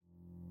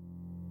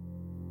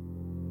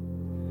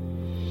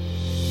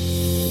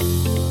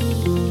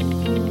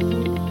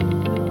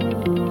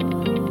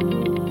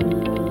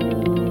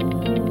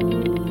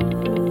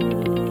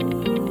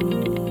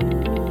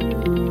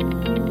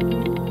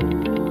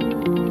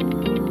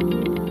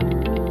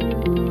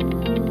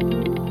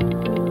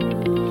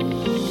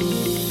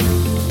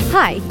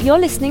Hi, you're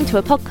listening to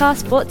a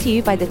podcast brought to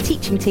you by the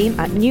teaching team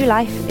at New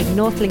Life in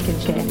North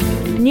Lincolnshire.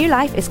 New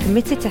Life is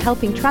committed to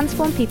helping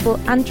transform people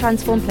and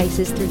transform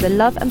places through the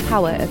love and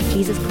power of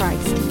Jesus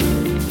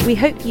Christ. We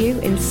hope you,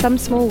 in some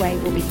small way,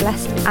 will be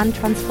blessed and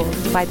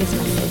transformed by this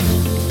message.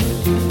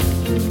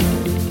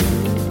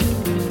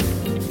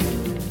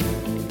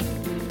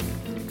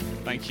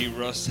 Thank you,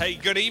 Russ. Hey,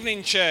 good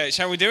evening, church.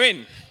 How are we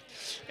doing?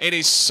 It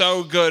is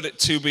so good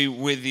to be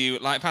with you.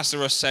 Like Pastor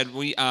Russ said,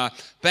 we are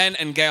Ben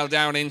and Gail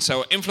Downing.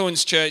 So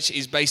Influence Church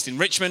is based in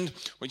Richmond,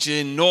 which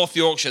is in North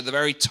Yorkshire, the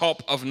very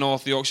top of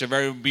North Yorkshire,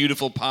 very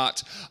beautiful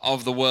part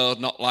of the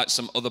world, not like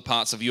some other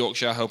parts of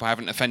Yorkshire. I hope I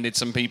haven't offended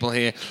some people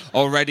here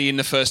already in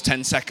the first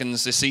 10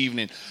 seconds this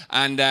evening.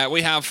 And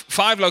we have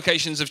 5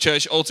 locations of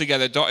church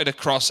altogether dotted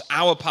across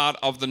our part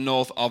of the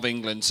north of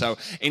England. So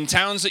in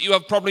towns that you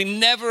have probably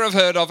never have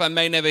heard of and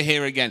may never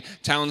hear again.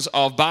 Towns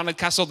of Barnard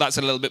Castle, that's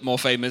a little bit more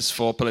famous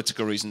for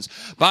political reasons.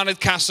 Barnard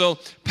Castle,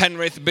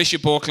 Penrith,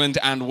 Bishop Auckland,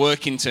 and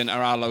Workington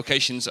are our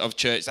locations of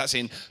church. That's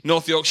in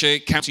North Yorkshire,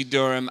 County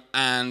Durham,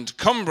 and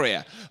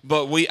Cumbria.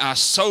 But we are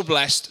so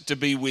blessed to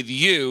be with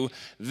you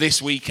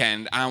this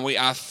weekend, and we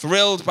are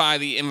thrilled by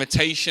the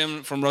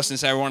invitation from Russ and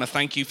Sarah. We want to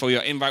thank you for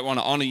your invite. We want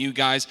to honor you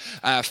guys.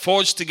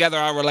 Forged together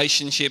our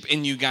relationship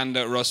in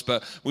Uganda, Russ,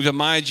 but we've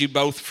admired you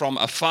both from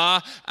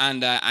afar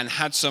and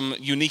had some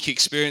unique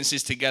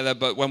experiences together.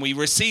 But when we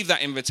received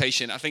that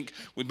invitation, I think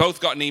we both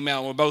got an email,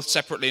 and we're both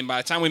separately, and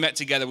by the time we met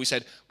together, we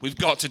said, we've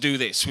got to do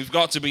this. We've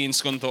got to be in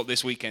Scunthorpe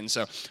this weekend.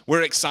 So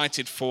we're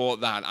excited for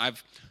that.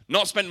 I've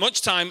not spent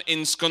much time in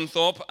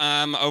Scunthorpe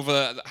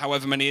over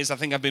however many years. I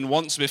think I've been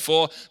once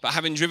before, but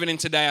having driven in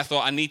today, I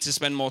thought I need to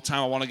spend more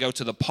time. I want to go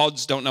to the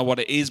pods. Don't know what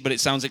it is, but it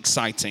sounds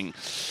exciting.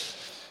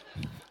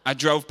 I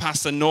drove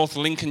past the North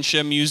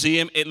Lincolnshire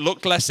Museum. It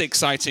looked less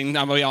exciting,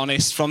 I'll be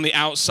honest, from the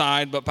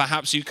outside, but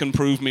perhaps you can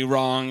prove me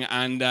wrong.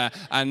 And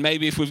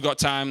maybe if we've got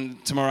time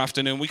tomorrow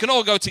afternoon, we can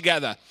all go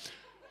together.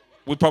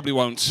 We probably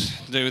won't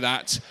do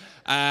that.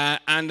 I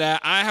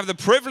have the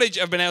privilege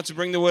of being able to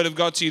bring the Word of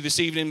God to you this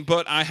evening,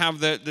 but I have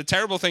the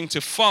terrible thing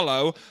to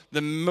follow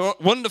the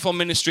wonderful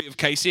ministry of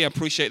Casey. I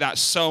appreciate that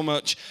so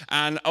much.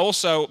 And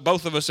also,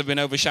 both of us have been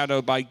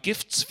overshadowed by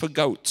Gifts for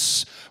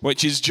Goats,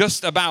 which is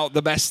just about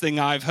the best thing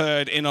I've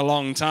heard in a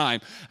long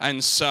time.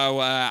 And so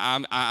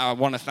I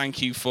want to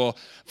thank you for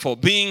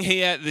being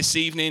here this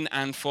evening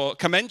and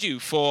commend you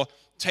for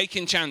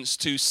taking chance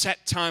to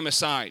set time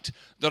aside,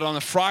 that on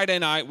a Friday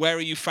night, where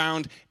are you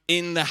found?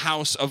 In the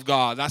house of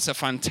God. That's a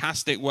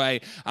fantastic way,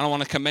 and I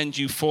want to commend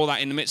you for that.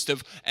 In the midst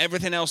of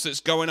everything else that's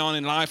going on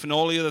in life and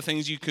all the other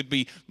things you could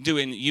be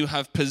doing, you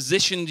have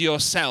positioned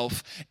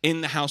yourself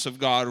in the house of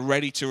God,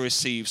 ready to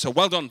receive. So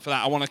well done for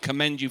that. I want to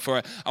commend you for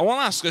it. I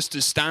want to ask us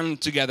to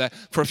stand together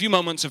for a few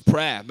moments of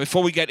prayer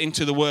before we get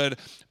into the Word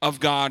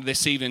of God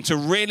this evening, to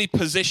really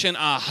position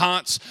our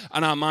hearts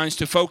and our minds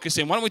to focus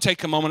in. Why don't we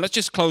take a moment? Let's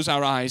just close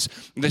our eyes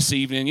this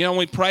evening. You know, when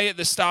we pray at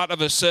the start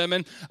of a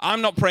sermon,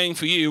 I'm not praying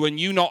for you, and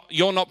you're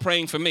not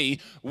praying for me.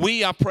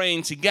 We are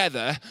praying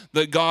together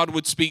that God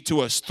would speak to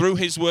us through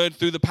His Word,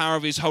 through the power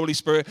of His Holy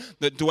Spirit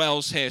that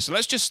dwells here. So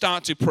let's just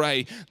start to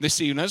pray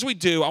this evening. As we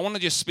do, I want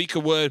to just speak a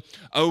word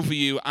over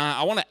you.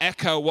 I want to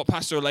echo what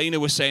Pastor Elena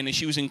was saying as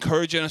she was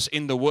encouraging us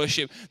in the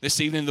worship this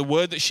evening. The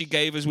word that she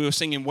gave as we were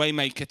singing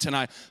Waymaker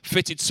tonight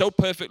fitted so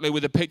perfectly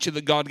with the picture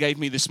that God gave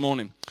me this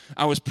morning.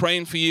 I was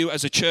praying for you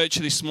as a church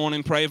this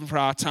morning, praying for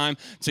our time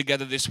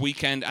together this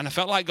weekend, and I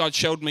felt like God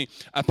showed me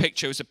a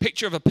picture. It was a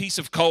picture of a piece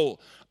of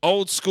coal.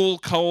 Old school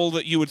coal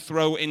that you would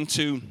throw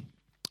into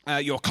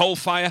your coal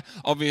fire.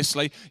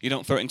 Obviously, you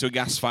don't throw it into a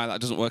gas fire. That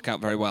doesn't work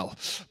out very well.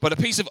 But a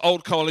piece of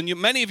old coal, and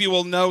many of you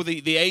will know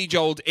the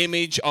age-old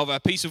image of a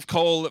piece of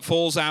coal that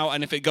falls out,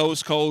 and if it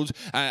goes cold,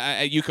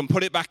 you can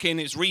put it back in.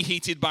 It's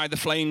reheated by the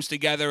flames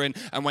together, and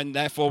when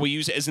therefore we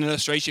use it as an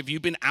illustration. If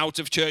you've been out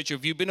of church, or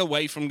if you've been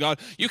away from God,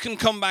 you can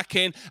come back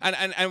in,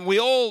 and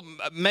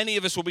many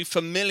of us will be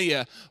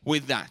familiar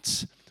with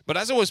that. But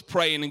as I was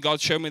praying, and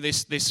God showed me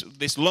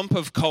this lump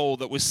of coal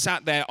that was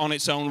sat there on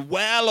its own,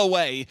 well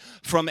away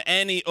from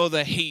any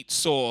other heat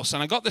source.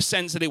 And I got the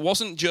sense that it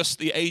wasn't just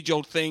the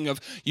age-old thing of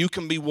you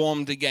can be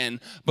warmed again,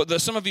 but that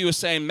some of you are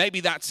saying,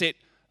 maybe that's it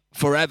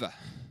forever.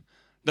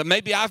 That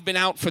maybe I've been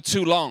out for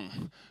too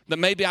long. That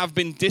maybe I've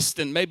been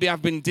distant, maybe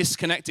I've been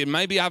disconnected,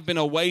 maybe I've been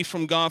away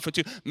from God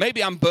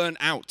maybe I'm burnt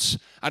out.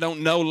 I don't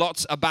know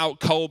lots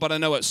about coal, but I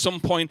know at some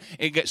point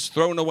it gets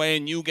thrown away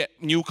and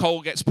new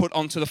coal gets put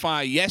onto the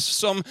fire. Yes,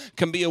 some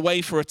can be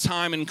away for a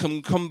time and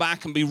can come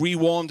back and be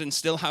rewarmed and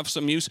still have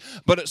some use,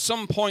 but at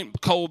some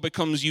point coal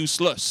becomes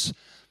useless.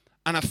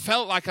 And I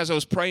felt like as I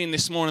was praying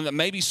this morning that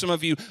maybe some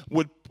of you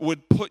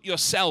would put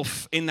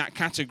yourself in that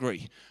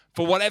category.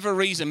 For whatever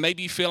reason,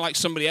 maybe you feel like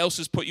somebody else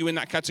has put you in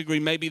that category.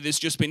 Maybe there's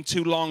just been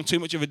too long, too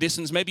much of a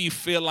distance. Maybe you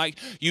feel like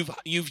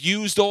you've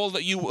used all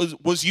that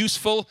was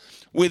useful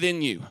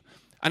within you.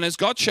 And as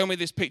God showed me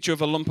this picture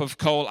of a lump of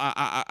coal,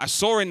 I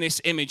saw in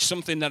this image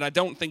something that I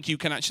don't think you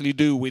can actually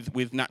do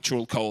with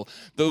natural coal.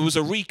 There was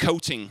a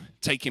recoating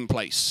taking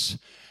place.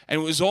 And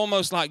it was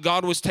almost like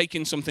God was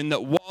taking something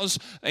that was,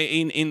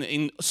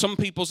 in some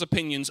people's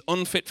opinions,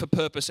 unfit for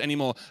purpose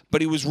anymore, but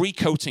he was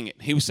recoating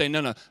it. He was saying,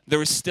 no,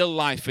 there is still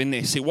life in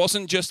this. It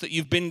wasn't just that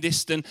you've been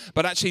distant,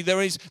 but actually there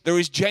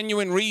is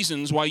genuine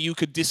reasons why you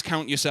could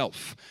discount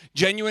yourself.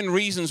 Genuine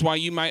reasons why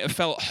you might have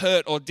felt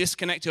hurt or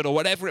disconnected or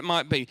whatever it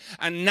might be.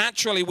 And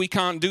naturally we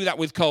can't do that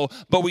with Cole,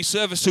 but we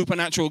serve a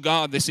supernatural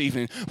God this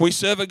evening. We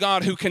serve a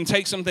God who can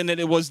take something that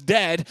it was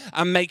dead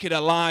and make it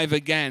alive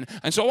again.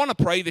 And so I want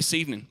to pray this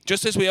evening,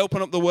 just as we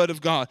open up the Word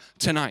of God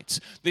tonight,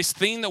 this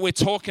theme that we're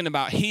talking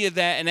about, here,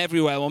 there, and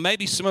everywhere. Or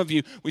maybe some of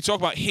you, we talk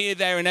about here,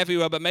 there, and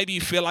everywhere, but maybe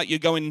you feel like you're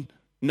going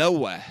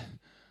nowhere.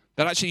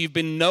 That actually you've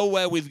been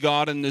nowhere with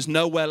God and there's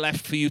nowhere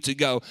left for you to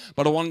go.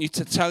 But I want you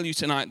to tell you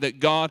tonight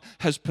that God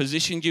has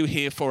positioned you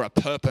here for a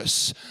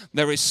purpose.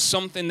 There is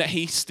something that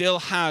he still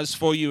has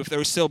for you. If there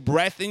is still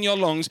breath in your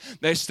lungs,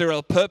 there's still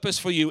a purpose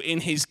for you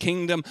in his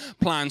kingdom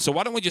plan. So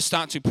why don't we just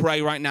start to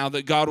pray right now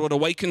that God would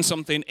awaken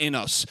something in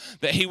us,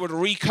 that he would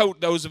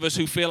recoat those of us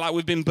who feel like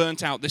we've been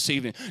burnt out this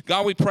evening.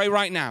 God, we pray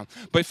right now,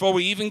 before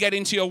we even get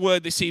into your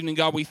word this evening,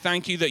 God, we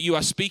thank you that you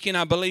are speaking,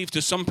 I believe,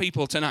 to some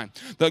people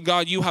tonight. That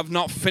God, you have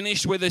not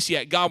finished with us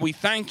yet. God, we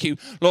thank you,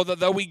 Lord, that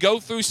though we go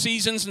through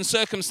seasons and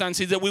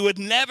circumstances that we would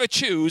never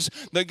choose,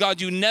 that God,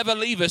 you never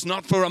leave us,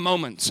 not for a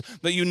moment,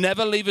 that you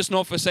never leave us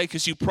nor forsake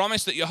us. You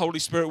promised that your Holy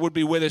Spirit would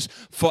be with us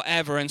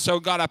forever. And so,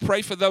 God, I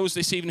pray for those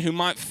this evening who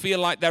might feel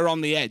like they're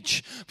on the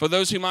edge, for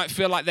those who might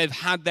feel like they've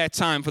had their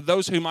time, for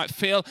those who might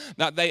feel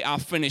that they are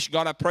finished.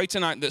 God, I pray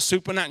tonight that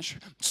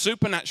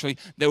supernaturally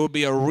there will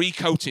be a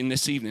recoating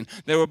this evening.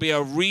 There will be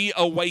a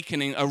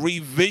reawakening, a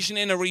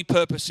revisioning, a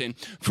repurposing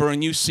for a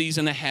new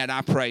season ahead,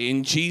 I pray.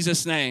 In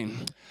Jesus' name.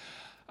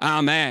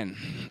 Amen.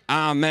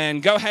 Amen.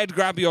 Go ahead,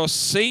 grab your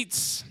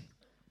seats.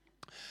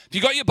 If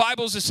you got your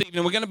Bibles this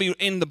evening, we're going to be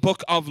in the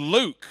book of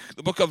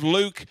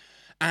Luke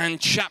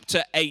and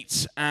chapter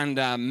 8. And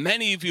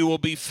many of you will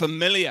be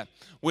familiar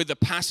with the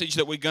passage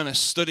that we're going to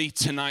study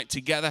tonight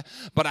together.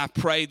 But I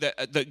pray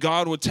that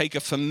God would take a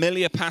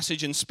familiar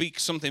passage and speak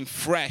something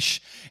fresh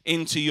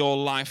into your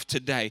life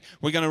today.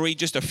 We're going to read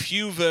just a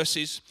few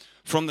verses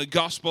from the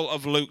Gospel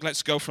of Luke.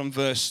 Let's go from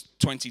verse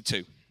 22.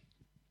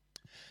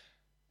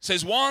 It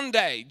says, one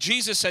day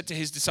Jesus said to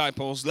his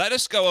disciples, let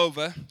us go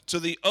over to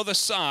the other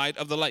side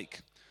of the lake.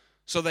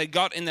 So they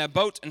got in their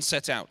boat and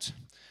set out.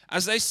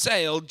 As they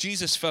sailed,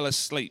 Jesus fell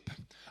asleep.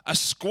 A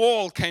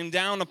squall came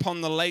down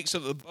upon the lake so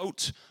that the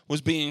boat was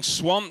being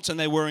swamped and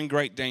they were in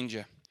great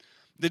danger.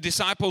 The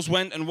disciples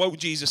went and woke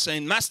Jesus,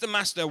 saying, Master,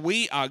 Master,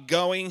 we are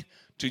going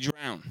to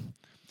drown.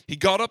 He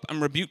got up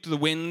and rebuked the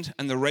wind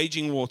and the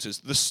raging waters.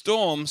 The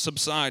storm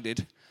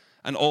subsided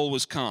and all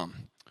was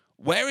calm.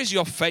 Where is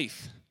your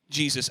faith?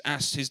 Jesus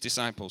asked his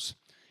disciples.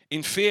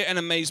 In fear and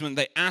amazement,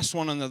 they asked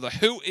one another,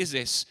 who is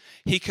this?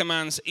 He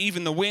commands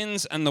even the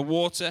winds and the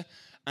water,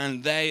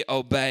 and they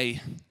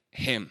obey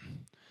him.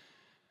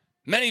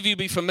 Many of you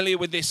be familiar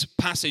with this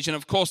passage, and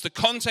of course the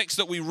context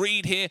that we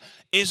read here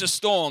is a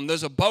storm.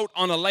 There's a boat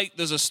on a lake,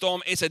 there's a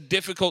storm. It's a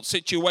difficult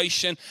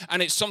situation,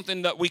 and it's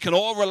something that we can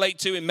all relate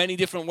to in many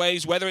different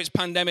ways, whether it's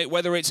pandemic,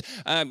 whether it's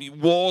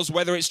wars,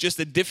 whether it's just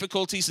the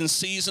difficulties and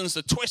seasons,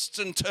 the twists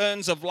and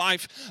turns of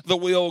life that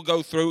we all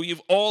go through.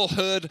 You've all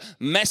heard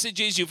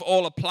messages, you've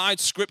all applied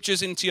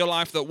scriptures into your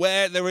life that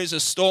where there is a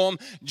storm,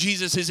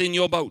 Jesus is in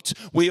your boat.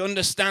 We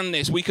understand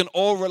this. We can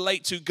all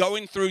relate to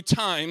going through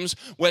times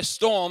where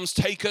storms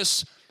take us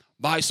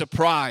by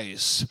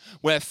surprise,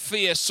 where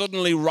fear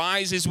suddenly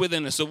rises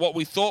within us. So what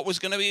we thought was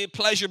going to be a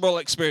pleasurable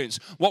experience,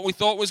 what we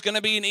thought was going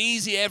to be an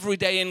easy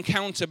everyday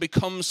encounter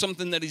becomes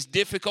something that is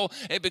difficult.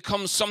 It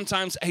becomes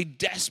sometimes a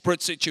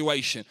desperate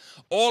situation.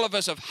 All of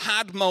us have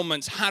had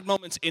moments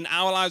in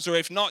our lives, or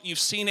if not, you've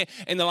seen it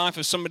in the life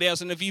of somebody else.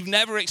 And if you've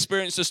never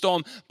experienced a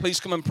storm, please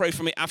come and pray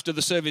for me after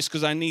the service,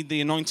 because I need the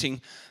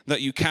anointing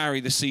that you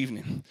carry this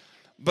evening.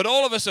 But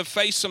all of us have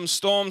faced some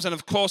storms, and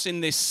of course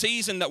in this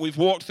season that we've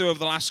walked through over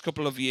the last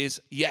couple of years,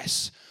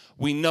 yes,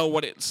 we know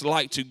what it's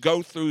like to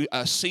go through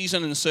a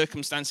season and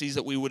circumstances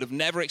that we would have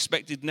never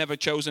expected, never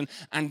chosen,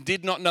 and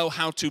did not know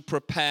how to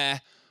prepare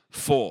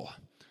for.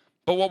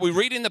 But what we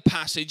read in the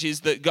passage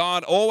is that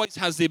God always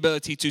has the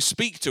ability to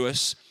speak to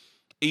us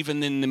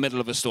even in the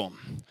middle of a storm.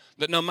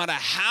 That no matter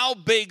how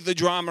big the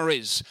drama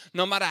is,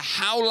 no matter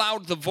how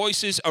loud the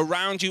voices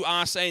around you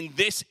are saying,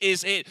 this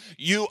is it,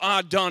 you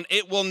are done,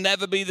 it will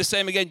never be the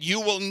same again, you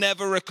will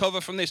never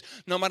recover from this.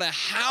 No matter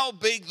how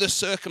big the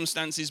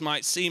circumstances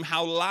might seem,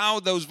 how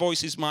loud those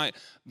voices might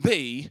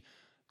be,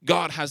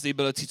 God has the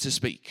ability to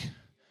speak.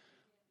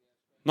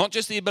 Not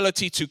just the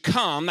ability to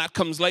calm, that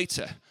comes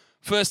later.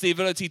 First, the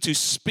ability to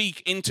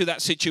speak into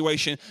that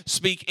situation,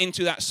 speak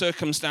into that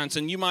circumstance.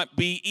 And you might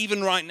be,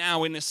 even right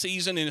now, in a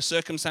season, in a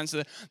circumstance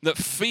that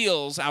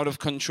feels out of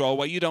control,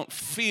 where you don't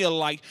feel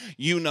like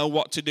you know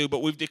what to do.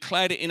 But we've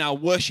declared it in our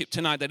worship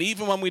tonight that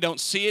even when we don't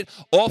see it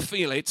or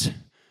feel it,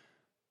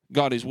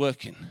 God is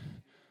working.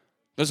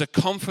 There's a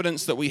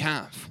confidence that we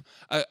have,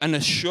 an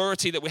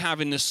assurity that we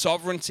have in the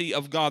sovereignty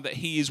of God that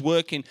he is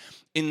working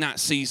in that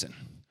season.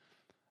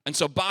 And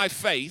so by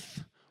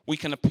faith, we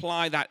can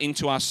apply that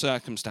into our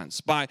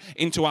circumstance,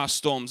 into our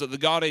storms.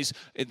 That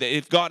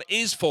if God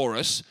is for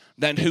us,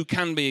 then who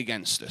can be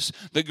against us?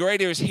 The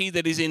greater is he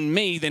that is in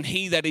me than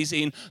he that is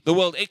in the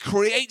world. It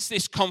creates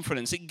this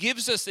confidence. It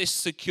gives us this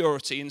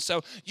security. And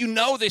so you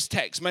know this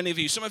text, many of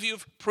you. Some of you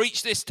have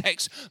preached this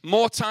text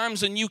more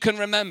times than you can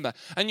remember.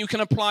 And you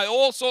can apply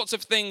all sorts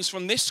of things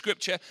from this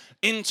scripture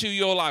into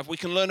your life. We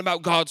can learn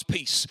about God's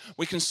peace.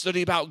 We can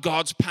study about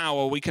God's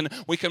power. We can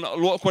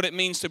look what it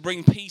means to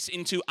bring peace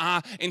into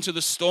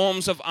the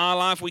storms of our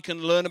life. We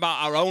can learn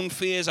about our own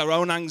fears, our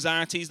own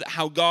anxieties, that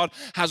how God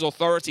has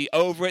authority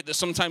over it, that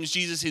sometimes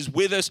Jesus is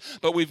with us,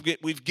 but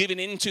we've given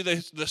into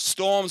the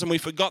storms and we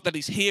forgot that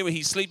he's here,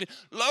 he's sleeping.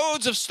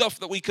 Loads of stuff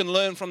that we can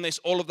learn from this.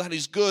 All of that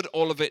is good.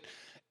 All of it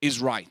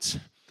is right.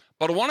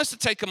 But I want us to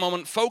take a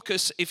moment,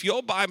 focus. If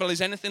your Bible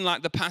is anything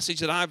like the passage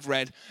that I've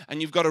read, and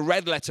you've got a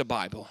red letter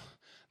Bible,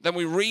 then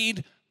we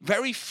read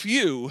very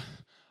few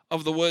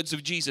of the words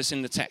of Jesus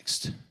in the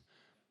text.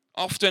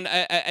 Often,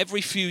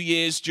 every few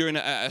years during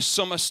a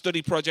summer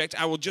study project,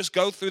 I will just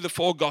go through the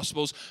 4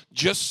 Gospels,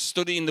 just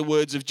studying the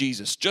words of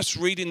Jesus, just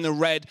reading the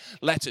red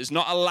letters,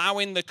 not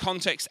allowing the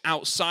context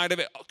outside of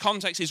it.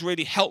 Context is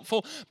really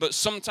helpful, but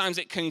sometimes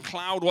it can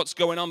cloud what's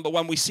going on. But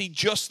when we see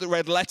just the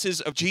red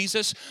letters of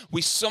Jesus,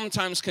 we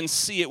sometimes can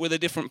see it with a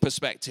different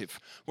perspective.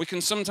 We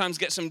can sometimes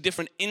get some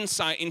different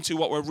insight into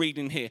what we're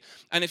reading here.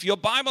 And if your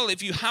Bible,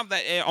 if you have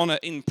that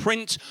in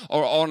print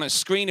or on a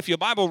screen, if your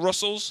Bible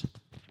rustles...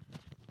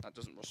 That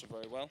doesn't rustle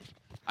very well.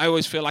 I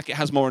always feel like it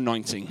has more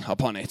anointing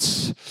upon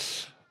it.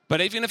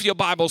 But even if your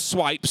Bible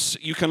swipes,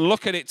 you can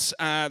look at it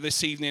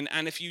this evening,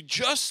 and if you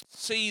just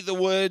see the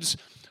words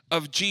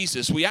of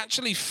Jesus, we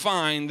actually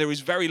find there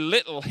is very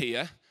little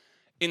here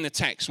in the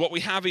text. What we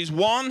have is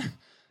one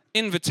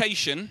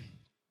invitation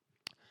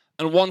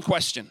and one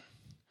question.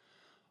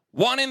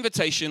 One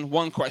invitation,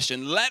 one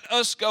question. Let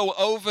us go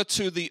over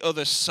to the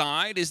other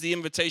side is the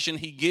invitation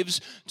he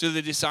gives to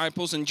the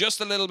disciples. And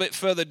just a little bit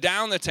further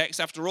down the text,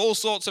 after all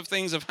sorts of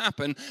things have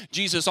happened,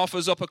 Jesus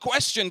offers up a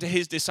question to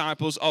his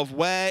disciples of,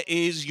 where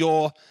is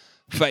your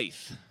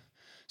faith?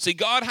 See,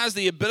 God has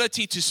the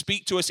ability to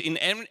speak to us in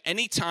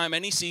any time,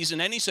 any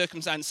season, any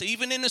circumstance.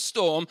 Even in a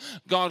storm,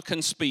 God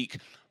can speak.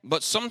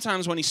 But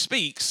sometimes when he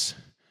speaks,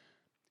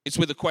 it's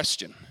with a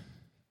question.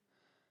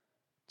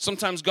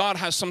 Sometimes God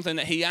has something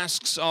that he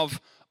asks of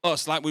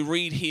us, like we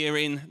read here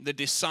in the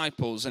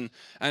disciples.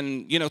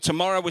 And you know,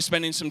 tomorrow we're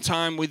spending some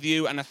time with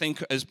you, and I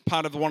think as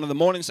part of one of the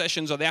morning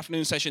sessions or the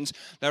afternoon sessions,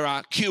 there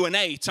are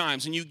Q&A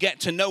times, and you get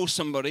to know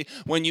somebody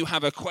when you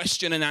have a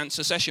question and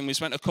answer session. We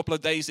spent a couple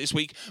of days this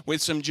week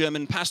with some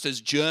German pastors.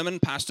 German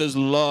pastors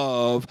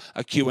love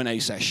a Q&A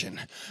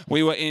session.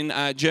 We were in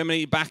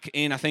Germany back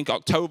in, I think,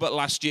 October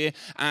last year,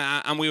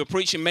 and we were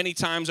preaching many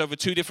times over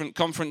 2 different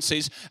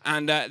conferences,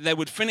 and they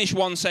would finish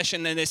one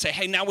session, and they'd say,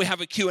 hey, now we have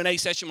a Q&A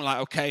session. We're like,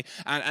 okay,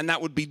 and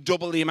that would be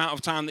double the amount of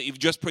time that you've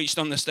just preached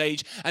on the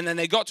stage. And then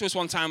they got to us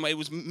one time where it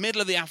was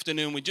middle of the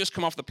afternoon. We'd just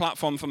come off the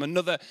platform from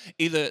another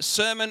either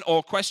sermon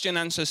or question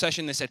answer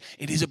session. They said,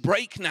 it is a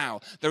break now.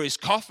 There is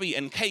coffee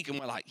and cake.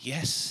 And we're like,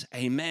 yes,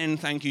 amen,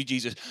 thank you,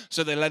 Jesus.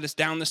 So they led us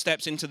down the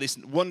steps into this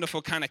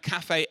wonderful kind of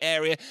cafe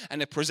area,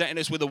 and they presented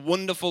us with a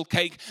wonderful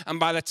cake.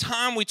 And by the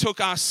time we took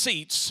our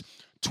seats,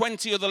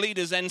 20 other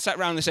leaders then sat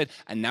around and said,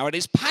 and now it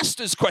is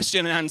pastor's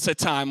question and answer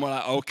time. We're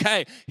like,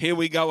 okay, here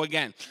we go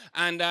again.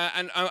 And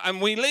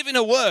we live in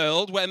a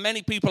world where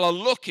many people are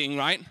looking,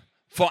 right,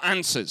 for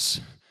answers.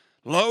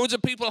 Loads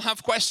of people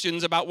have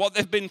questions about what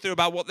they've been through,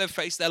 about what they've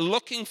faced. They're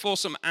looking for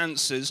some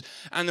answers.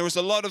 And there is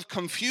a lot of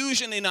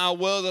confusion in our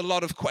world, a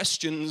lot of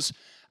questions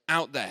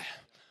out there.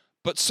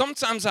 But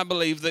sometimes I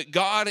believe that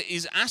God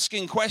is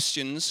asking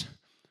questions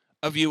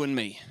of you and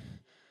me.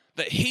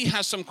 That he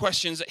has some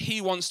questions that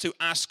he wants to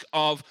ask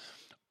of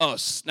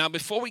us. Now,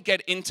 before we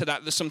get into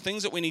that, there's some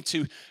things that we need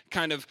to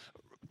kind of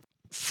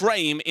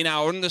frame in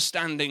our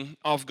understanding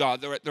of God.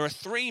 There are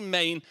 3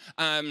 main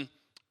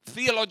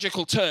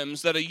theological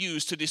terms that are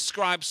used to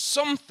describe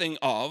something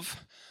of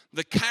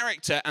the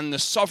character and the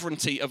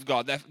sovereignty of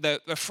God. They're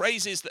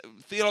phrases,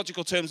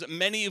 theological terms that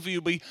many of you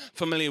will be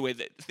familiar with.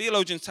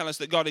 Theologians tell us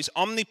that God is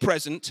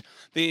omnipresent,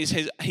 he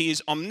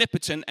is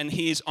omnipotent, and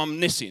he is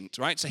omniscient,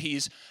 right? So he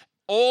is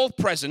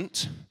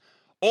all-present,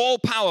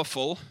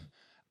 all-powerful,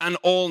 and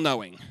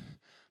all-knowing.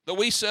 That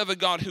we serve a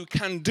God who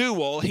can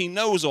do all, he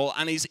knows all,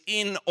 and is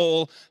in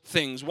all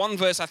things. One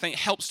verse, I think,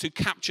 helps to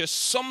capture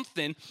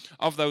something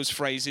of those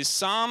phrases.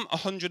 Psalm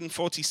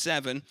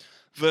 147,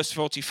 verse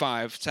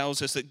 45,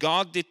 tells us that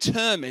God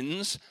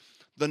determines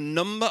the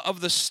number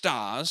of the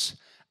stars,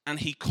 and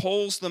he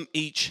calls them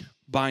each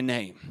by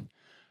name.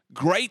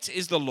 Great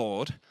is the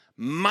Lord,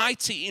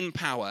 mighty in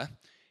power,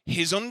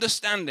 his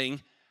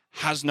understanding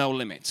has no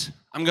limit.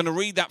 I'm going to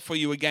read that for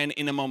you again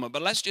in a moment,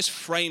 but let's just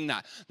frame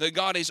that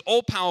God is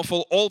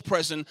all-powerful,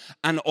 all-present,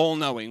 and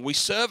all-knowing. We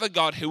serve a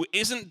God who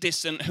isn't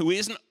distant, who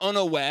isn't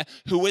unaware,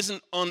 who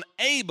isn't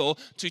unable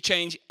to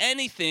change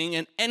anything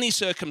in any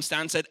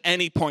circumstance at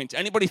any point.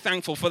 Anybody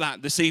thankful for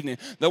that this evening?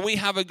 That we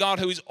have a God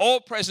who is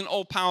all-present,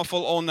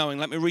 all-powerful, all-knowing.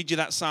 Let me read you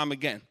that psalm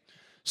again.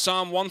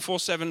 Psalm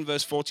 147,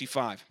 verse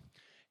 45.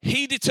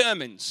 He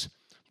determines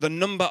the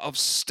number of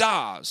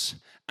stars,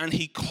 and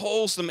he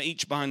calls them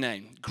each by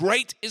name.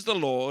 Great is the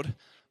Lord,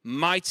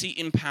 mighty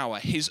in power.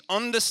 His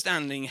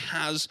understanding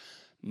has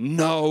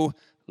no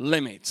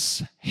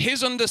limits.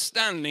 His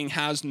understanding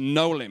has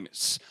no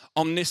limits.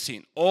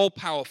 Omniscient,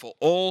 all-powerful,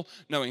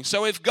 all-knowing.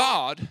 So if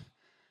God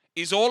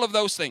is all of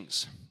those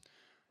things,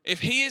 if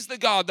he is the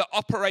God that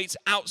operates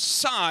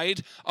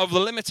outside of the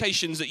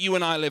limitations that you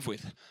and I live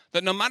with,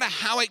 that no matter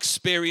how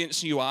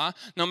experienced you are,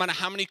 no matter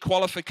how many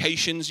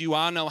qualifications you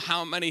are, no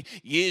how many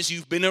years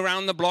you've been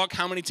around the block,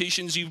 how many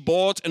t-shirts you've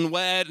bought and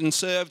weared and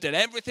served and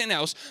everything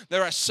else,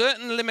 there are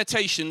certain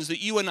limitations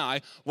that you and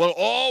I will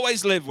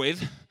always live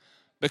with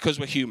because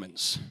we're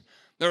humans.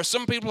 There are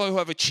some people who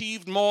have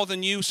achieved more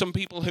than you, some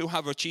people who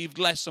have achieved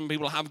less, some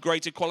people have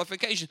greater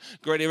qualifications,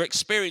 greater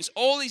experience,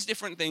 all these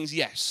different things,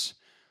 yes.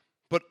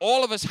 But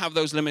all of us have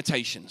those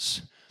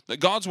limitations. That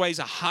God's ways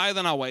are higher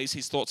than our ways,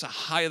 his thoughts are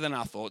higher than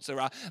our thoughts. There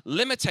are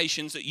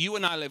limitations that you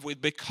and I live with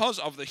because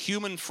of the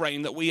human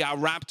frame that we are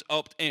wrapped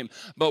up in.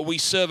 But we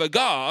serve a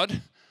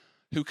God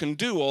who can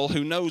do all,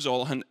 who knows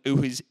all, and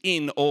who is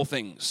in all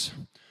things.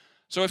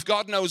 So if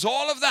God knows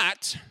all of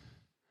that,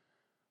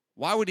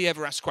 why would he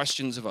ever ask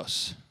questions of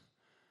us?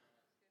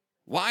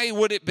 Why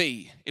would it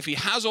be, if he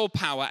has all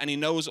power and he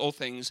knows all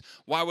things,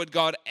 why would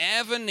God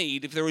ever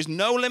need, if there is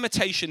no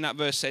limitation, that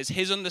verse says,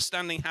 his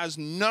understanding has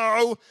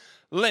no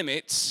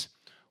limits,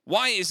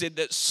 why is it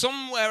that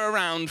somewhere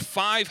around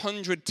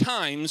 500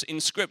 times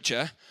in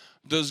Scripture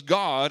does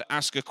God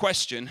ask a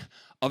question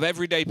of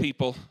everyday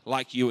people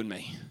like you and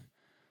me?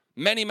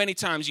 Many, many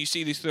times you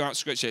see this throughout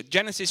Scripture.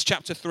 Genesis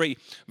chapter 3,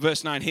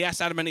 verse 9, he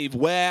asked Adam and Eve,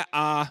 where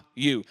are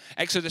you?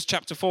 Exodus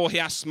chapter 4, he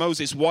asks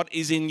Moses, what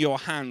is in your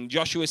hand?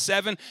 Joshua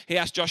 7, he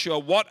asked Joshua,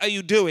 what are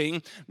you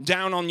doing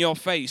down on your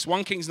face?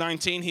 1 Kings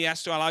 19, he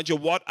asked to Elijah,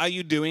 what are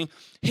you doing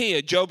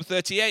here? Job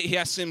 38, he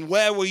asks him,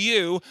 where were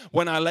you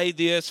when I laid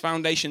the earth's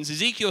foundations?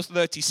 Ezekiel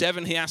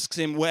 37, he asks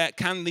him, where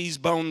can these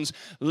bones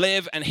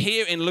live? And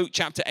here in Luke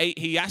chapter 8,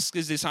 he asks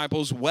his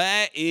disciples,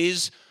 where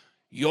is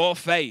your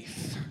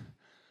faith?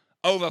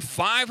 Over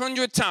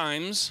 500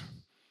 times,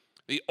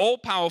 the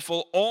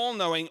all-powerful,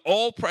 all-knowing,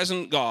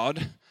 all-present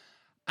God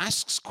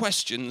asks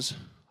questions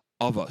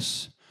of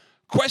us.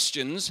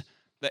 Questions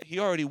that he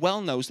already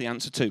well knows the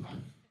answer to.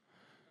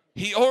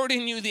 He already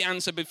knew the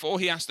answer before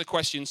he asked the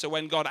question. So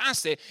when God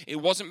asked it, it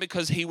wasn't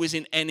because he was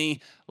in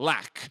any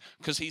lack.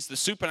 Because he's the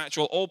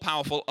supernatural,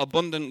 all-powerful,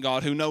 abundant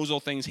God who knows all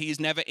things. He is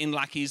never in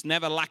lack. He's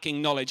never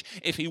lacking knowledge.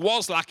 If he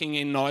was lacking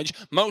in knowledge,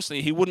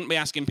 mostly he wouldn't be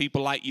asking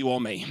people like you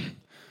or me.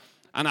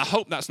 And I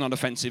hope that's not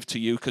offensive to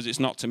you, because it's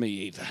not to me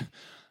either.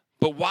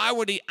 But why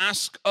would he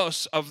ask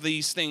us of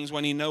these things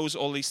when he knows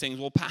all these things?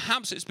 Well,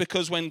 perhaps it's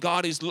because when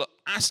God is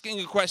asking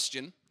a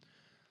question,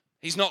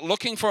 he's not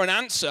looking for an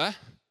answer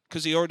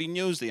because he already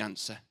knows the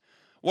answer.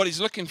 What he's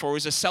looking for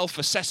is a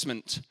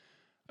self-assessment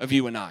of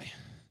you and I.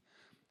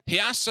 He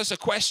asks us a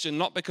question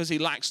not because he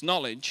lacks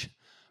knowledge,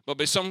 but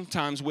because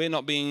sometimes we're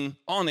not being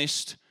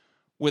honest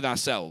with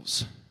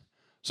ourselves.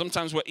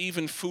 Sometimes we're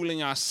even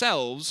fooling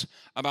ourselves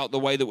about the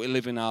way that we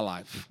live in our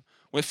life.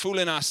 We're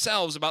fooling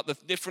ourselves about the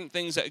different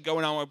things that are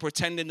going on. We're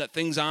pretending that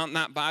things aren't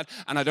that bad,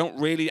 and I don't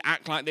really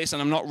act like this,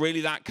 and I'm not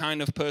really that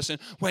kind of person.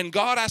 When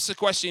God asks a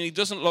question, he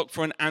doesn't look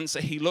for an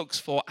answer. He looks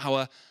for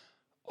our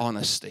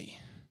honesty.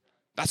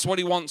 That's what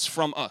he wants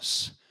from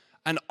us.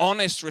 An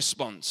honest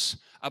response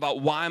about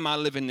why am I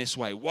living this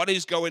way? What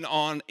is going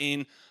on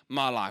in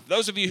my life?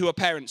 Those of you who are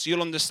parents,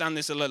 you'll understand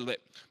this a little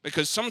bit,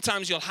 because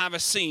sometimes you'll have a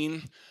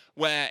scene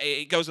where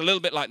it goes a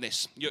little bit like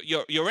this.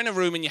 You're in a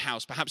room in your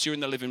house. Perhaps you're in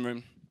the living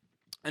room.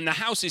 And the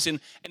house is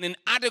in an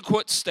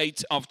inadequate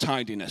state of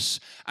tidiness.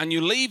 And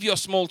you leave your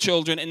small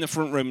children in the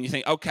front room and you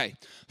think, okay,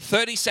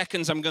 30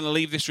 seconds I'm going to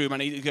leave this room. I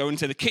need to go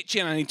into the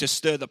kitchen. I need to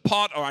stir the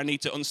pot, or I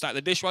need to unstack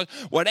the dishwasher,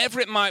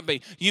 whatever it might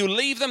be. You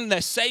leave them,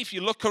 they're safe.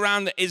 You look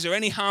around, is there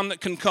any harm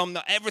that can come?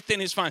 That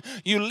everything is fine.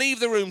 You leave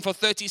the room for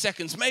 30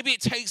 seconds. Maybe it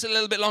takes a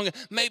little bit longer.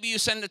 Maybe you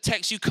send a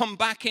text, you come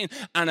back in,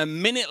 and a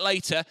minute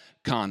later,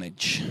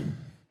 carnage.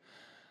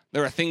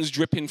 There are things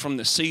dripping from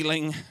the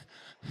ceiling.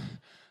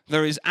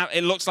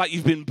 It looks like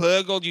you've been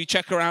burgled. You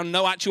check around,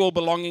 no actual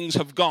belongings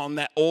have gone.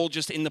 They're all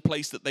just in the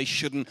place that they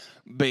shouldn't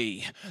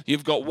be.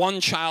 You've got one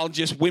child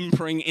just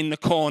whimpering in the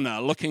corner,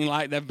 looking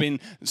like they've been,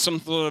 some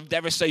sort of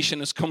devastation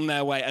has come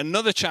their way.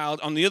 Another child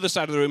on the other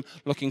side of the room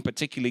looking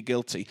particularly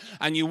guilty.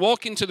 And you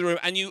walk into the room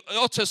and you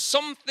utter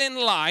something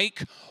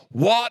like,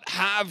 "What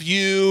have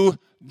you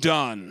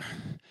done?"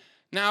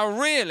 Now,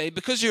 really,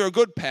 because you're a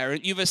good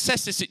parent, you've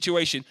assessed the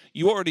situation.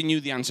 You already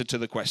knew the answer to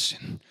the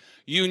question.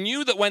 You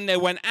knew that when they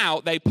went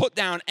out, they put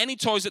down any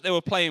toys that they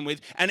were playing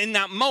with, and in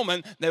that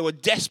moment, they were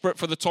desperate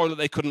for the toy that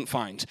they couldn't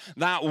find.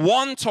 That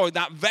one toy,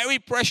 that very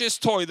precious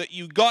toy that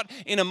you got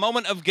in a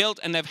moment of guilt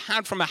and they've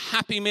had from a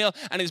Happy Meal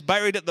and is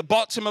buried at the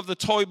bottom of the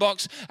toy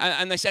box,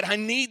 and they said, I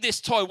need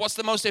this toy. What's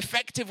the most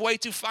effective way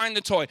to find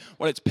the toy?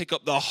 Well, it's pick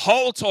up the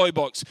whole toy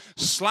box,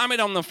 slam it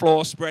on the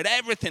floor, spread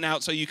everything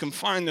out so you can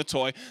find the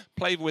toy,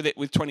 play with it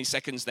with 20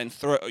 seconds, then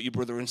throw it at your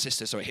brother and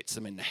sister so it hits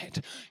them in the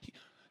head.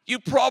 You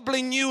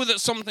probably knew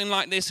that something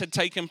like this had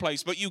taken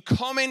place, but you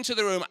come into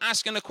the room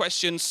asking a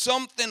question,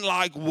 something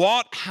like,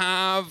 what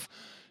have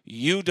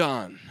you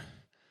done?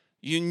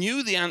 You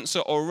knew the answer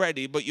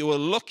already, but you were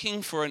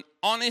looking for an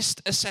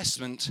honest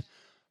assessment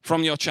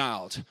from your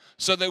child,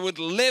 so they would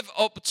live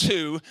up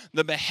to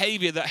the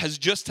behavior that has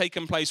just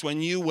taken place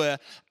when you were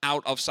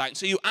out of sight.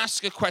 So you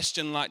ask a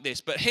question like this,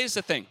 but here's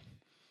the thing.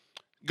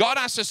 God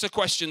asks us a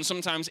question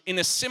sometimes in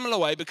a similar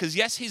way because,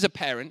 yes, he's a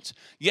parent,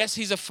 yes,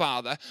 he's a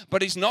father,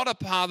 but he's not a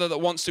father that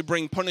wants to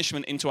bring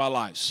punishment into our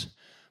lives.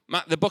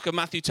 The book of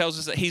Matthew tells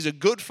us that he's a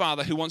good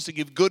father who wants to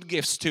give good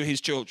gifts to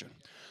his children.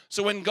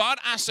 So when God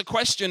asks a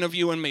question of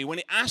you and me, when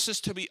he asks us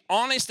to be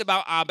honest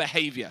about our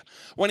behavior,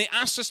 when he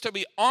asks us to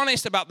be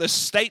honest about the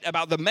state,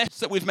 about the mess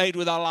that we've made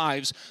with our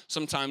lives,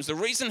 sometimes the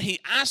reason he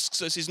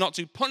asks us is not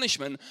to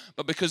punishment,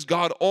 but because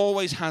God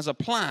always has a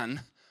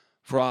plan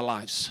for our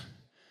lives.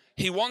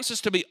 He wants us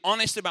to be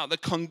honest about the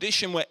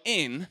condition we're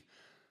in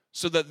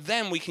so that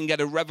then we can get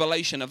a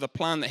revelation of the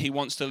plan that he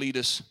wants to lead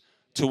us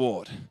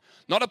toward.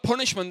 Not a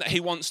punishment that he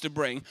wants to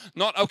bring.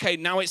 Not, okay,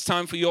 now it's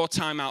time for your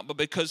time out, but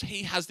because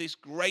he has this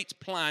great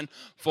plan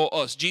for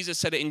us. Jesus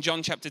said it in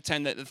John chapter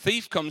 10 that the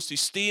thief comes to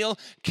steal,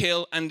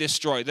 kill, and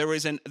destroy. There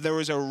is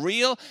a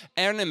real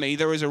enemy,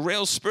 there is a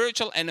real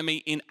spiritual enemy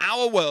in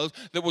our world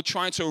that will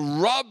try to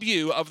rob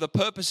you of the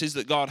purposes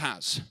that God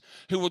has.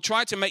 Who will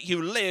try to make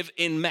you live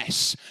in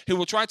mess. Who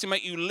will try to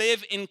make you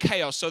live in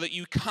chaos so that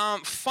you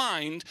can't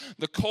find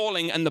the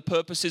calling and the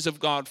purposes of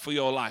God for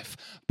your life.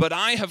 But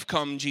I have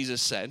come,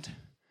 Jesus said,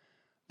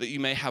 that you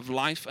may have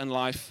life and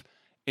life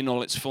in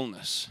all its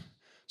fullness.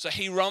 So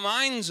he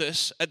reminds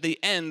us at the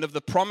end of the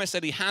promise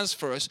that he has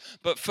for us,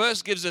 but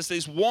first gives us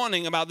this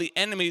warning about the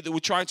enemy that will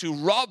try to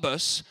rob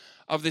us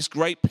of this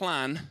great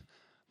plan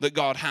that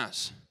God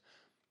has.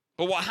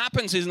 But what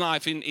happens in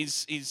life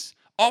is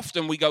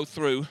often we go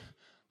through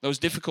those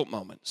difficult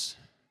moments,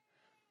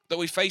 that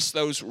we face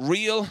those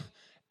real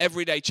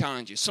everyday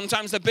challenges.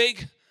 Sometimes they're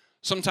big,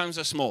 sometimes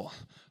they're small.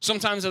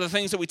 Sometimes they're the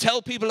things that we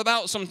tell people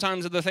about.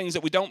 Sometimes they're the things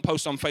that we don't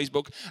post on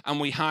Facebook and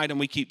we hide and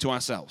we keep to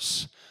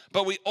ourselves.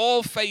 But we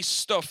all face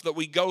stuff that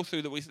we go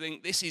through that we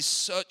think this is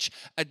such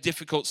a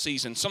difficult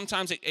season.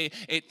 Sometimes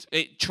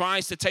it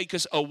tries to take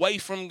us away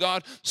from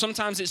God.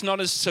 Sometimes it's not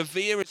as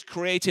severe. It's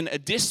creating a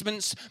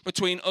distance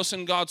between us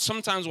and God.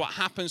 Sometimes what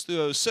happens through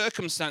those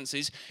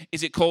circumstances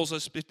is it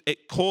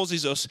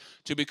causes us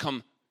to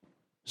become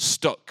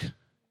stuck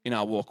in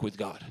our walk with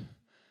God.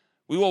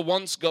 We were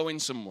once going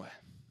somewhere.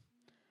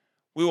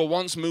 We were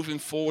once moving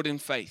forward in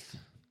faith.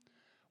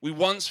 We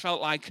once felt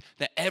like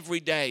that every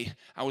day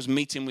I was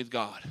meeting with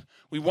God.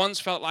 We once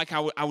felt like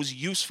I was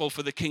useful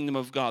for the kingdom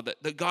of God,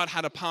 that God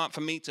had a part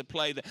for me to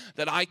play,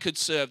 that I could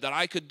serve, that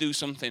I could do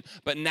something.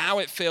 But now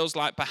it feels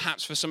like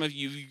perhaps for some of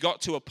you, you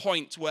got to a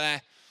point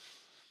where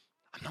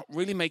I'm not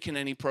really making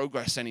any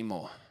progress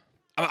anymore.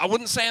 I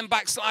wouldn't say I'm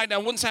backsliding. I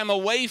wouldn't say I'm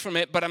away from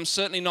it, but I'm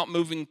certainly not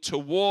moving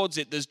towards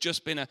it. There's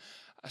just been a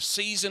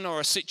season or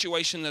a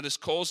situation that has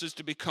caused us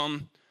to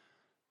become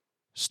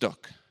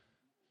stuck.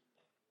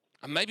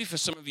 And maybe for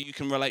some of you, you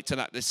can relate to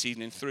that this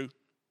evening through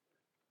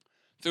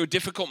a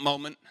difficult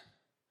moment,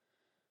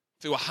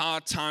 through a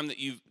hard time that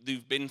you've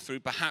been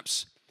through.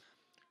 Perhaps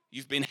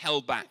you've been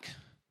held back.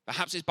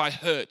 Perhaps it's by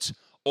hurt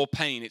or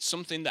pain. It's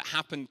something that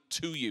happened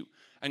to you.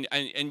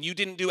 And you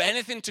didn't do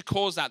anything to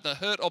cause that. The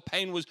hurt or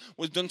pain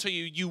was done to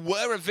you. You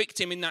were a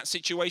victim in that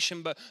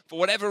situation, but for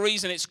whatever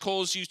reason, it's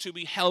caused you to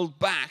be held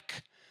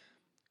back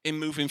in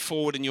moving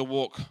forward in your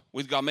walk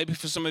with God. Maybe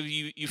for some of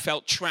you, you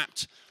felt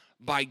trapped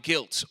by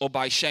guilt or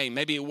by shame.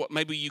 Maybe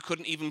you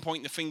couldn't even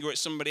point the finger at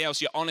somebody else.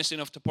 You're honest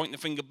enough to point the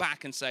finger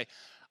back and say,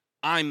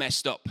 I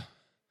messed up.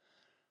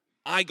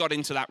 I got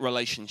into that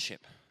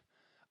relationship.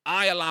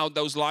 I allowed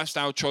those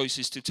lifestyle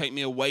choices to take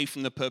me away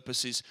from the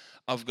purposes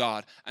of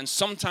God. And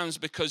sometimes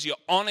because you're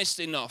honest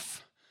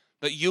enough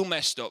that you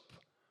messed up,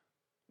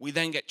 we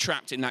then get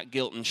trapped in that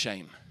guilt and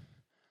shame.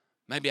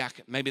 Maybe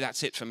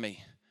that's it for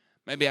me.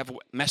 Maybe I've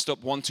messed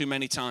up one too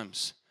many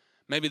times.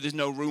 Maybe there's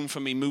no room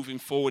for me moving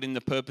forward in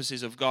the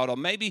purposes of God. Or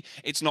maybe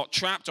it's not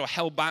trapped or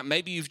held back.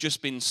 Maybe you've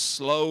just been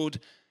slowed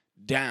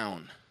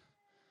down.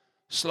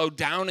 Slowed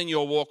down in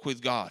your walk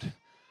with God.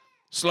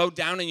 Slowed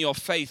down in your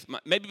faith.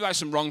 Maybe by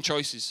some wrong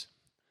choices.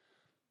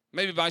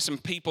 Maybe by some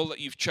people that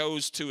you've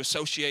chose to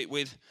associate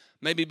with.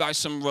 Maybe by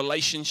some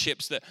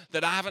relationships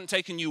that haven't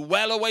taken you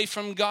well away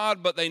from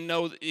God, but they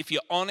know that if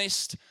you're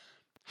honest,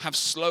 have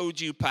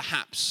slowed you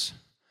perhaps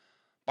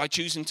by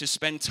choosing to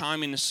spend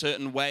time in a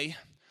certain way,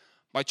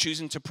 by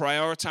choosing to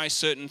prioritize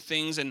certain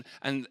things and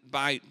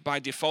by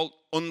default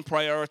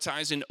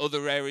unprioritizing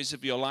other areas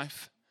of your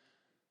life.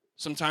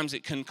 Sometimes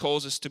it can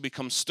cause us to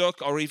become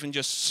stuck or even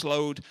just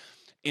slowed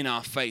in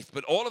our faith.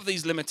 But all of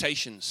these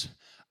limitations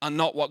are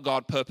not what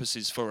God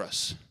purposes for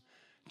us.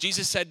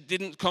 Jesus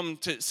didn't come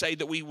to say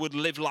that we would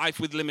live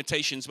life with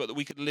limitations, but that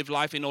we could live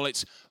life in all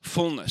its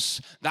fullness.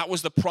 That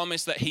was the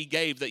promise that he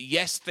gave, that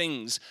yes,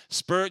 things,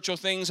 spiritual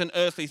things and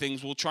earthly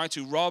things will try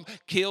to rob,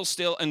 kill,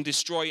 steal, and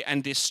destroy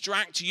and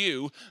distract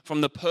you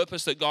from the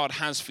purpose that God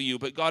has for you.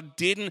 But God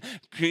didn't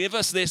give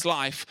us this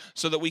life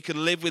so that we could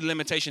live with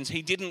limitations.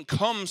 He didn't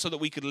come so that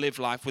we could live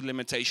life with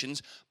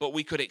limitations, but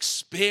we could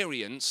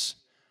experience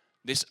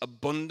this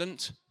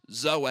abundant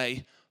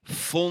Zoe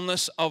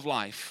fullness of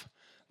life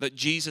that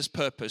Jesus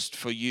purposed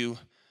for you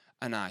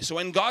and I. So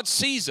when God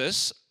sees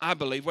us, I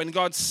believe, when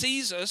God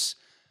sees us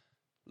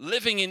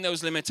living in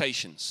those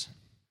limitations,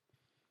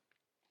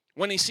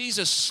 when he sees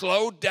us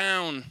slowed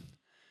down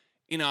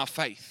in our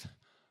faith,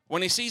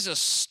 when he sees us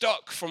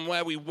stuck from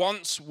where we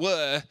once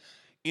were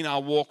in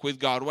our walk with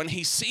God, when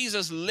he sees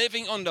us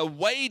living under,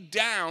 weighed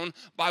down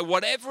by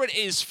whatever it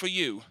is for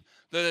you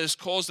that has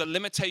caused a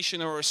limitation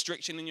or a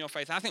restriction in your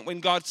faith, I think when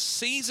God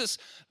sees us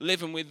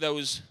living with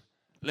those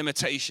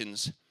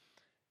limitations,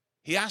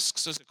 he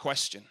asks us a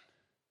question.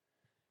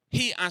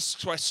 He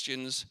asks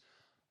questions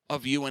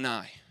of you and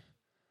I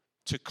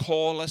to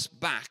call us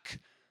back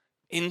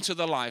into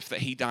the life that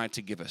he died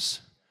to give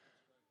us.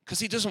 Because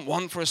he doesn't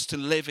want for us to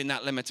live in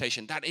that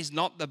limitation. That is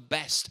not the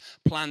best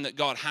plan that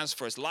God has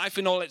for us. Life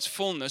in all its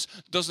fullness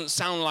doesn't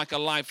sound like a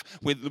life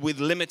with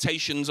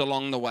limitations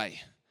along the way.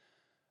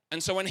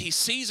 And so when he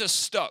sees us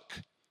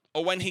stuck,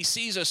 or when he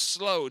sees us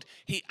slowed,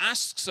 he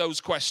asks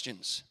those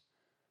questions.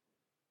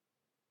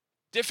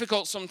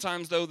 Difficult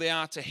sometimes though they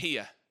are to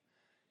hear.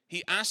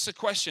 He asks a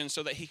question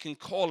so that he can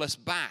call us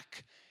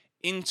back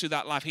into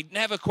that life. He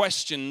never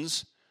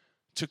questions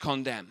to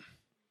condemn.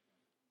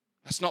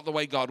 That's not the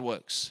way God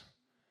works.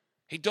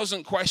 He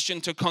doesn't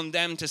question to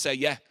condemn, to say,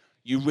 yeah,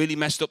 you really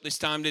messed up this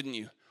time, didn't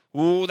you?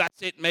 Oh,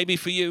 that's it, maybe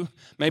for you.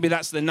 Maybe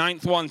that's the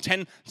 9th one,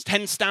 10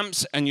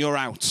 stamps and you're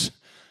out.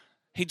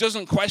 He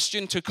doesn't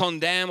question to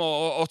condemn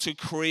or to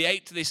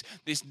create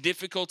this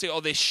difficulty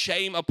or this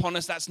shame upon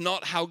us. That's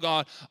not how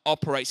God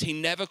operates. He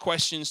never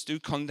questions to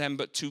condemn,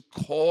 but to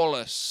call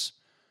us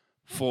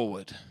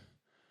forward,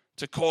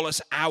 to call us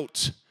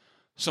out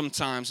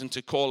sometimes, and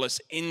to call us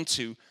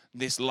into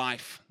this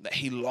life that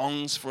he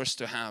longs for us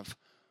to have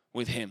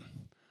with him,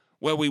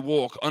 where we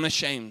walk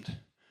unashamed,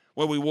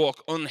 where we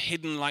walk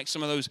unhidden, like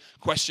some of those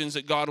questions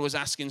that God was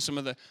asking some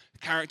of the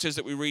characters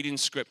that we read in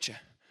Scripture.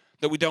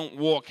 That we don't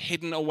walk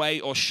hidden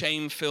away or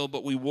shame-filled,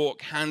 but we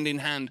walk hand in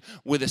hand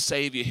with a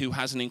Savior who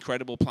has an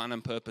incredible plan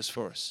and purpose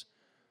for us.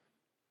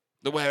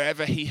 That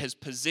wherever he has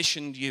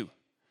positioned you,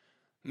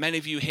 many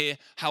of you here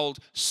hold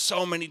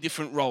so many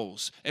different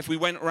roles. If we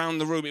went around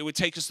the room, it would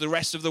take us the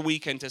rest of the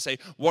weekend to say,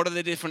 what are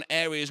the different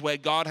areas where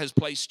God has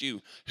placed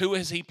you? Who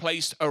has he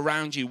placed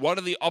around you? What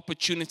are the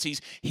opportunities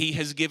he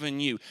has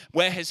given you?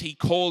 Where has he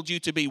called you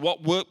to be?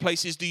 What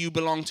workplaces do you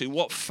belong to?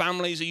 What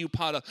families are you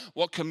part of?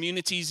 What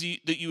communities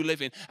that you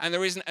live in? And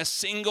there isn't a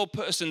single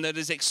person that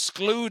is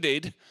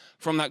excluded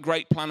from that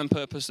great plan and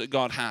purpose that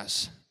God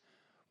has.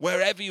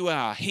 Wherever you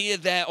are, here,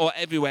 there, or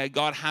everywhere,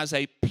 God has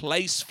a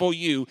place for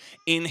you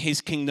in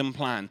his kingdom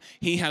plan.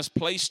 He has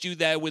placed you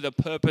there with a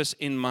purpose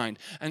in mind.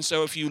 And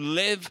so if you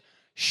live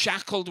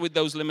shackled with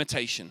those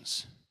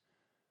limitations,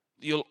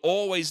 you'll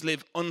always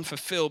live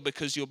unfulfilled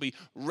because you'll be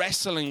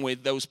wrestling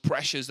with those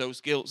pressures,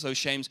 those guilts, those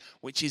shames,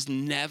 which is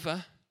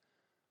never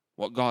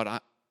what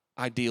God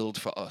idealed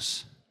for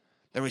us.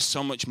 There is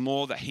so much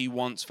more that he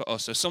wants for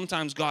us. So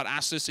sometimes God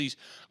asks us these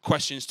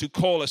questions to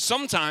call us.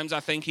 Sometimes I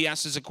think he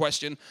asks us a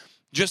question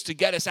just to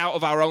get us out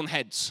of our own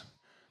heads.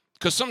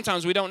 Because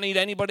sometimes we don't need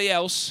anybody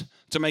else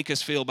to make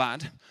us feel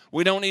bad.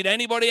 We don't need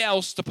anybody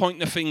else to point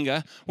the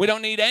finger. We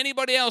don't need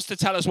anybody else to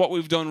tell us what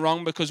we've done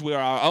wrong, because we're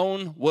our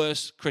own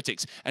worst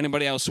critics.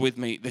 Anybody else with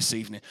me this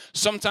evening?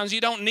 Sometimes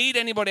you don't need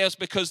anybody else,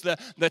 because the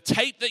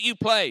tape that you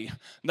play,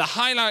 the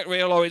highlight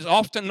reel, or it's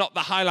often not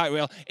the highlight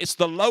reel, it's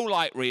the low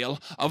light reel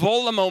of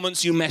all the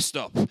moments you messed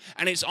up.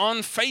 And it's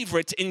on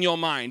favorite in your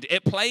mind.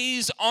 It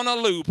plays on a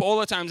loop all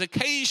the time.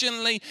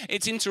 Occasionally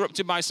it's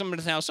interrupted by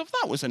somebody else. So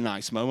that was a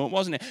nice moment,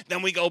 wasn't it?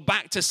 Then we go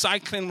back to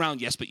cycling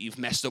round. Yes, but you've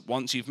messed up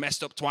once, you've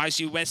messed up twice,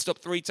 you've messed up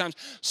 3 times.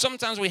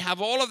 Sometimes we have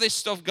all of this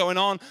stuff going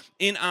on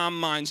in our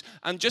minds,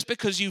 and just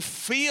because you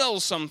feel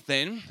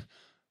something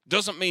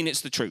doesn't mean it's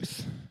the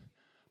truth.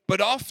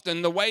 But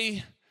often the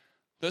way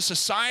that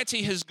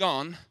society has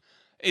gone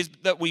is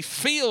that we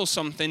feel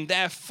something,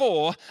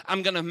 therefore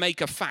I'm going to make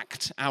a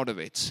fact out of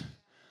it.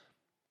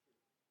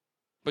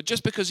 But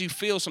just because you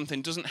feel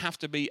something doesn't have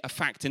to be a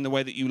fact in the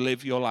way that you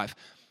live your life.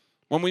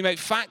 When we make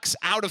facts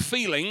out of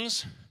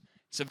feelings,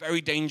 it's a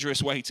very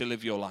dangerous way to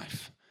live your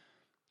life.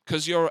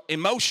 Because your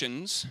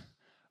emotions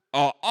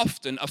are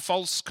often a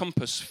false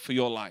compass for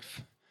your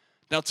life.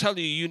 They'll tell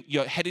you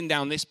you're heading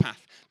down this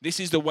path. This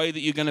is the way that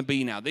you're going to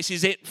be now. This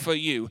is it for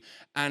you.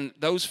 And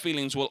those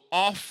feelings will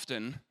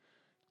often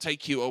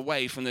take you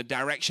away from the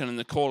direction and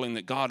the calling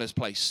that God has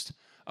placed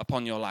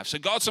upon your life. So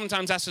God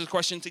sometimes asks us a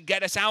question to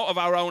get us out of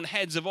our own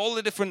heads of all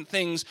the different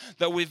things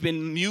that we've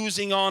been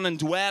musing on and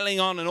dwelling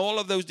on and all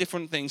of those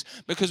different things.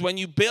 Because when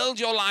you build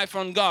your life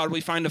on God,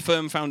 we find a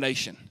firm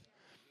foundation.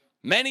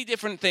 Many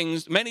different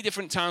things, many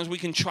different times we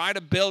can try to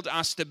build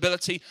our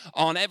stability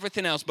on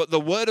everything else. But the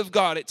word of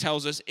God, it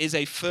tells us, is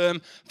a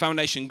firm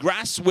foundation.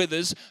 Grass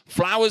withers,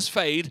 flowers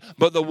fade,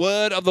 but the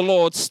word of the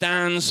Lord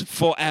stands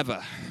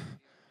forever.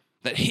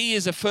 That he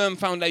is a firm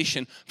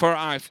foundation for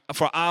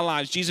our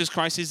lives. Jesus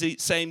Christ is the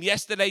same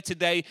yesterday,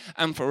 today,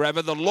 and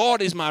forever. The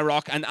Lord is my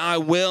rock, and I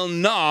will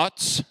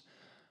not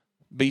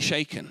be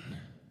shaken.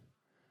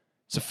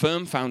 It's a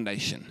firm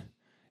foundation.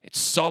 It's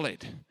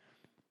solid.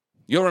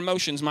 Your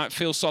emotions might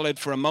feel solid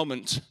for a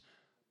moment,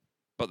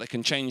 but they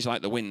can change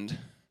like the wind.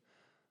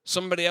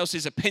 Somebody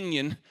else's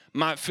opinion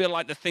might feel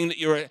like the thing that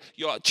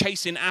you're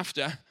chasing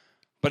after,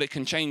 but it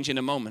can change in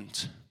a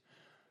moment.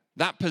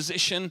 That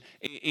position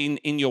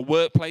in your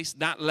workplace,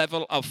 that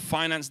level of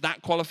finance,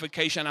 that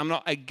qualification, I'm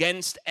not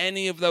against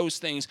any of those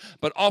things,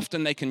 but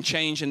often they can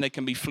change and they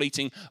can be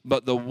fleeting.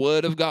 But the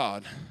Word of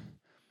God,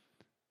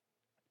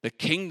 the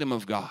kingdom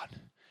of God,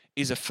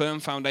 is a firm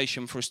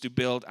foundation for us to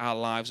build our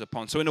lives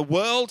upon. So in a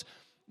world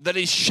that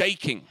is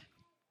shaking,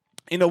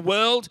 in a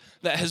world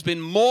that has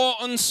been more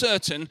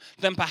uncertain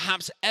than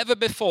perhaps ever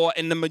before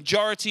in the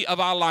majority of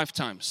our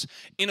lifetimes,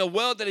 in a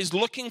world that is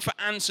looking for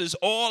answers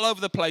all over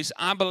the place,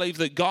 I believe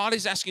that God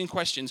is asking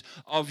questions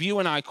of you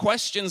and I.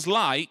 Questions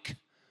like,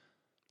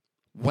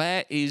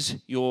 where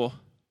is your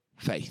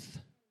faith?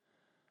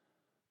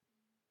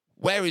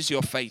 Where is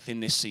your faith in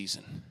this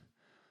season?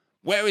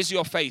 Where is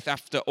your faith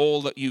after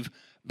all that you've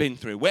been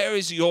through? Where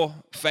is your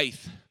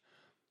faith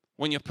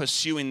when you're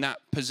pursuing that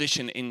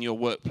position in your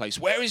workplace?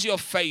 Where is your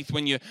faith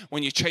when you're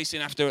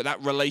chasing after that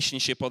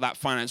relationship or that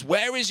finance?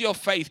 Where is your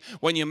faith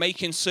when you're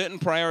making certain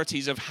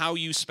priorities of how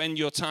you spend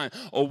your time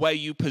or where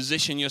you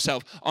position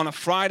yourself? On a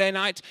Friday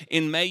night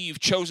in May, you've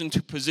chosen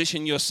to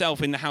position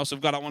yourself in the house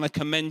of God. I want to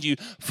commend you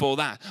for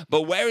that.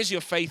 But where is your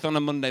faith on a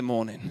Monday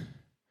morning?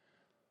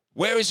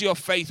 Where is your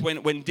faith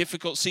when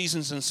difficult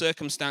seasons and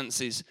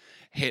circumstances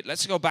hit?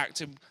 Let's go back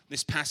to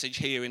this passage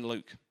here in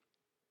Luke.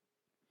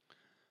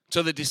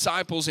 To the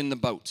disciples in the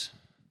boat,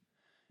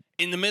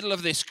 in the middle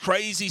of this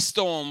crazy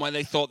storm where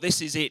they thought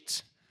this is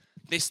it.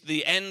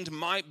 The end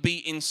might be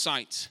in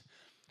sight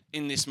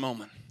in this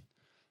moment.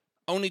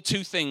 Only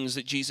two things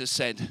that Jesus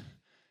said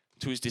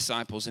to his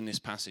disciples in this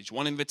passage.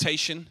 One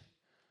invitation,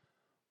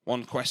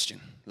 one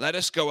question. Let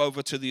us go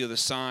over to the other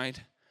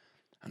side.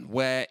 And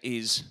where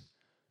is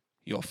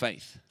your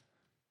faith?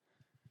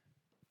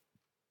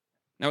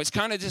 Now it's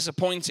kind of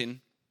disappointing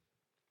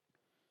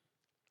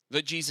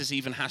that Jesus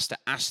even has to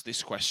ask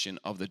this question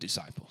of the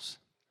disciples.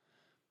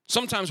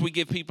 Sometimes we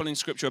give people in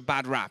Scripture a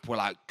bad rap. We're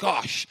like,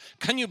 gosh,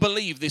 can you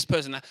believe this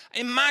person?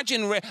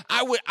 Imagine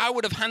I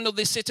would have handled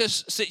this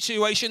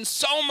situation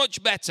so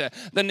much better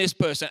than this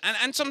person.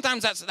 And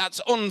sometimes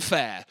that's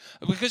unfair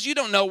because you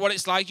don't know what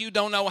it's like. You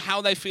don't know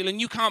how they feel, and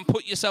you can't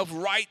put yourself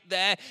right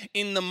there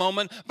in the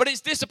moment. But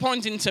it's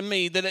disappointing to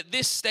me that at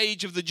this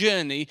stage of the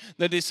journey,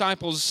 the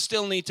disciples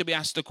still need to be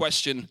asked a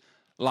question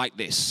like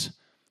this.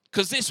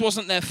 Because this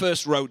wasn't their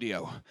first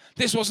rodeo.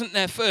 This wasn't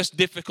their first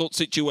difficult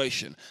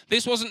situation.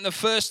 This wasn't the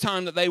first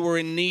time that they were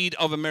in need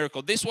of a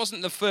miracle. This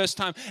wasn't the first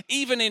time,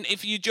 even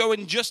if you go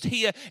in just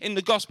here in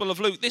the Gospel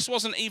of Luke, this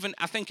wasn't even,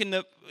 I think in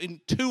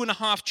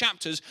 2.5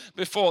 chapters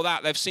before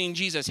that, they've seen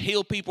Jesus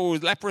heal people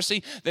with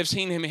leprosy. They've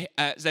seen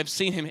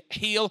him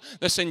heal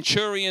the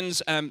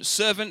centurion's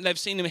servant. They've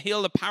seen him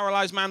heal the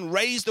paralyzed man,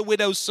 raise the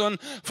widow's son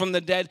from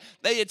the dead.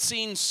 They had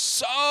seen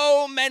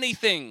so many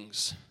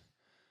things.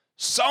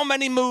 So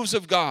many moves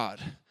of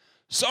God,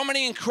 so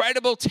many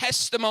incredible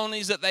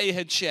testimonies that they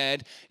had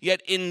shared,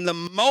 yet in the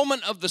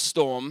moment of the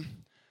storm,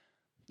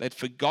 they'd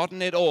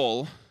forgotten it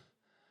all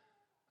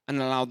and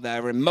allowed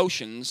their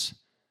emotions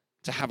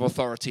to have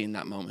authority in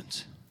that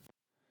moment.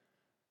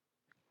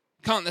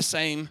 Can't the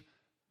same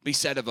be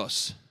said of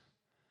us?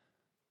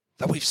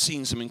 That we've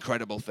seen some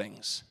incredible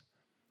things,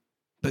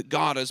 but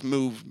God has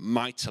moved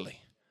mightily.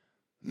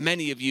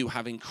 Many of you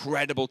have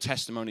incredible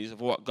testimonies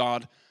of what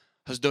God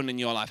has done in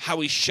your life, how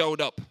he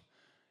showed up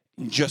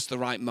in just the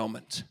right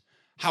moment.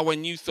 How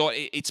when you thought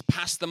it's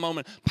past the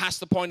moment, past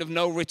the point of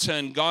no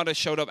return, God has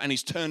showed up and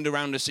he's turned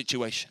around the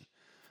situation.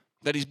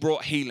 That he's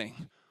brought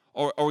healing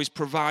or he's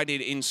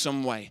provided in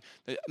some way.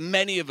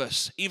 Many of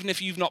us, even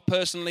if you've not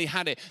personally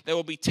had it, there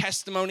will be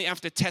testimony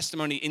after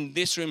testimony in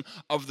this room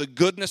of the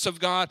goodness of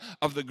God,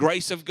 of the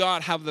grace of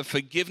God, how the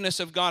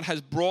forgiveness of God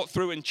has brought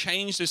through and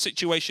changed the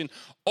situation.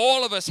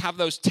 All of us have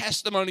those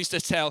testimonies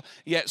to tell,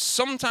 yet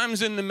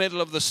sometimes in the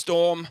middle of the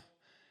storm,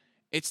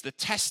 it's the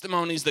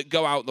testimonies that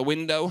go out the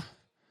window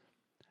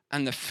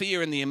and the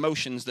fear and the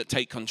emotions that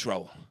take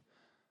control.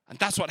 And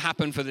that's what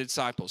happened for the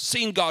disciples.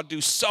 Seeing God do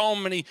so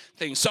many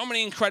things, so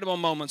many incredible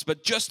moments,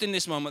 but just in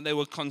this moment, they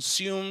were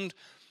consumed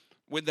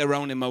with their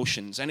own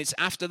emotions. And it's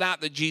after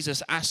that that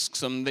Jesus asks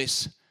them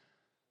this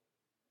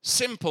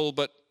simple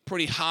but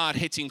pretty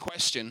hard-hitting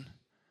question.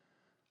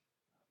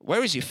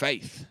 Where is your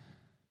faith?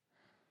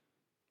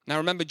 Now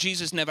remember,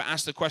 Jesus never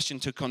asked the question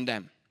to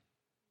condemn.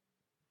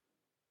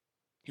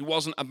 He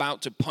wasn't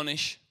about to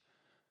punish.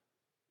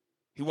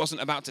 He wasn't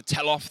about to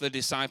tell off the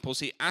disciples.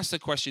 He asked the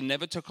question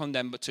never to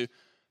condemn, but to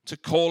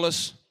call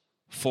us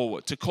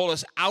forward, to call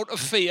us out of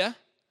fear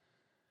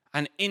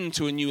and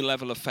into a new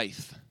level of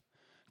faith,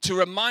 to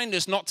remind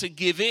us not to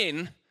give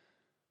in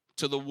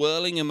to the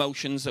whirling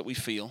emotions that we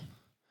feel,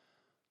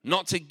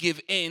 not to give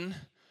in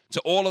to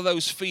all of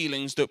those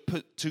feelings,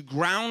 to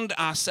ground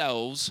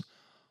ourselves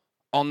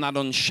on that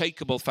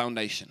unshakable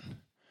foundation,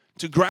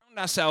 to ground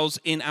ourselves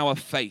in our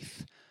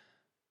faith.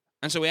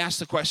 And so we ask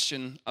the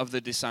question of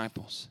the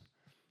disciples.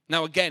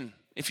 Now again,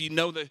 if you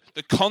know the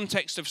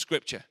context of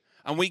Scripture,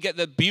 and we get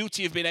the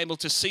beauty of being able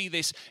to see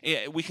this,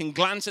 we can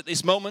glance at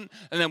this moment,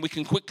 and then we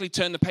can quickly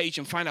turn the page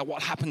and find out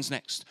what happens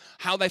next,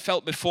 how they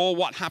felt before,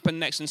 what happened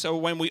next. And so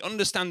when we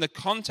understand the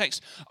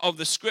context of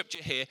the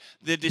Scripture here,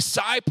 the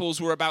disciples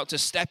were about to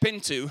step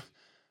into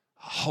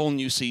a whole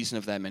new season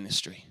of their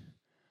ministry.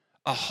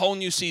 A whole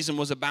new season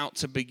was about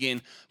to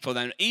begin for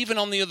them. Even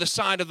on the other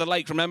side of the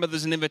lake, remember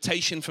there's an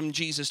invitation from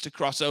Jesus to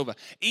cross over.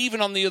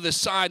 Even on the other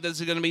side,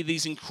 there's going to be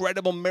these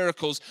incredible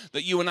miracles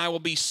that you and I will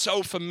be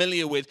so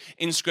familiar with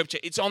in Scripture.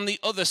 It's on the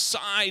other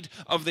side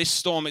of this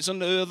storm. It's on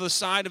the other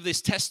side of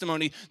this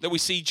testimony that we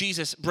see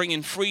Jesus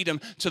bringing freedom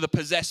to the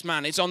possessed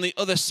man. It's on the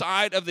other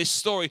side of this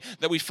story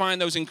that we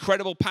find those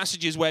incredible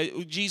passages where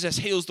Jesus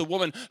heals the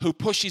woman who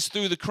pushes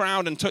through the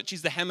crowd and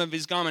touches the hem of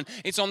his garment.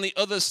 It's on the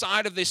other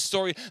side of this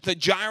story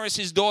that Jairus,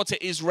 his daughter,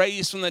 is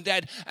raised from the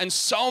dead. And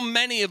so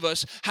many of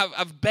us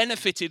have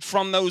benefited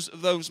from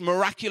those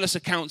miraculous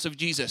accounts of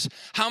Jesus.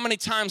 How many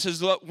times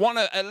has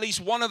at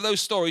least one of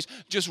those stories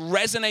just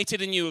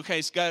resonated in you?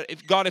 Okay,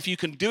 God, if you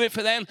can do it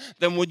for them,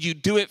 then would you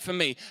do it for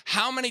me?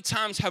 How many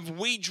times have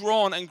we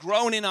drawn and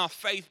grown in our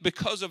faith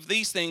because of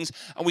these things,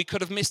 and we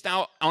could have missed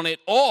out on it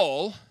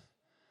all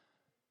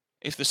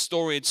if the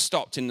story had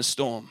stopped in the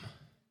storm?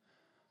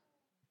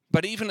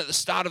 But even at the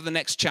start of the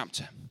next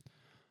chapter,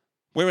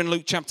 we're in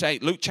Luke chapter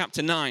 8. Luke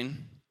chapter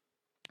 9,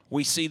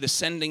 we see the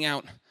sending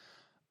out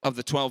of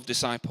the 12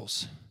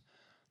 disciples.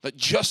 That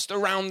just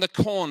around the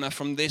corner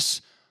from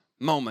this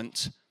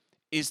moment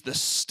is the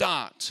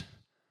start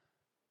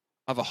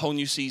of a whole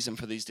new season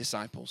for these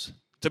disciples.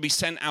 To be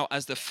sent out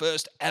as the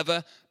first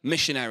ever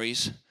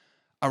missionaries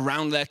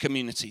around their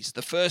communities.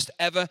 The first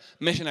ever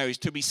missionaries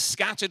to be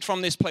scattered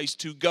from this place,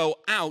 to go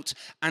out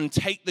and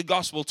take the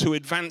gospel to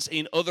advance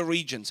in other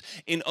regions,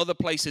 in other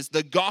places.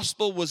 The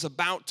gospel was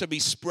about to be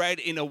spread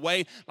in a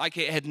way like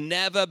it had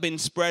never been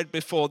spread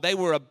before. They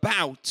were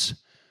about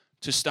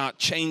to start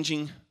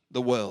changing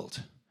the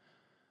world.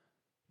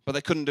 But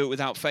they couldn't do it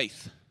without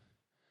faith.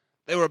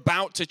 They were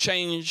about to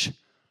change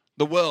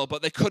the world,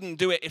 but they couldn't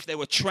do it if they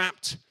were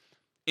trapped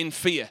in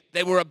fear.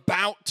 They were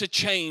about to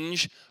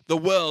change the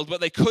world, but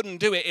they couldn't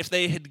do it if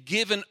they had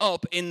given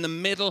up in the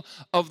middle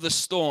of the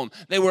storm.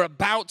 They were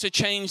about to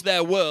change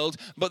their world,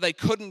 but they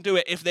couldn't do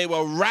it if they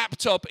were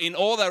wrapped up in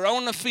all their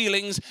own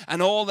feelings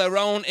and all their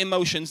own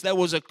emotions. There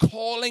was a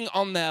calling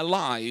on their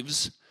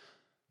lives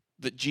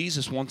that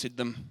Jesus wanted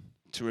them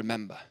to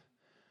remember.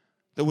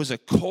 There was a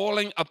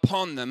calling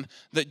upon them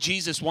that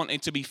Jesus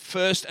wanted to be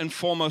first and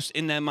foremost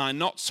in their mind,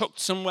 not tucked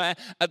somewhere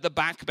at the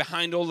back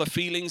behind all the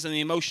feelings and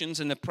the emotions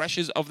and the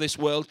pressures of this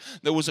world.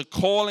 There was a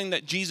calling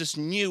that Jesus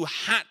knew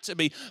had to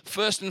be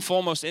first and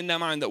foremost in their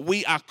mind, that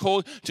we are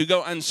called to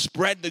go and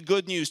spread the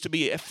good news, to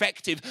be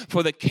effective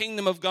for the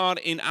kingdom of God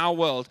in our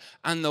world.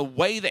 And the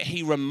way that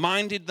he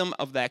reminded them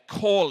of their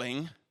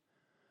calling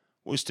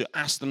was to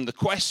ask them the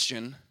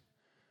question,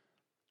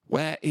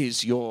 where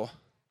is your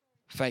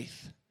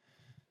faith?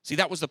 See,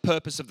 that was the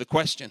purpose of the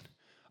question.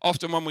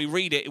 Often when we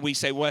read it, we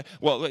say, well,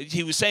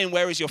 he was saying,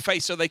 where is your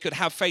faith? So they could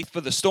have faith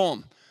for the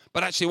storm.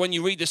 But actually, when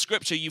you read the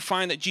scripture, you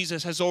find that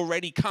Jesus has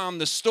already calmed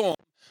the storm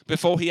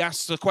before he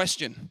asks the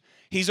question.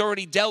 He's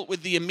already dealt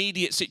with the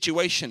immediate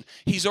situation.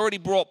 He's already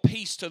brought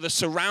peace to the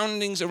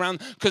surroundings around,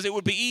 because it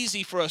would be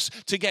easy for us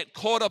to get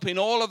caught up in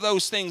all of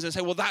those things and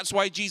say, well, that's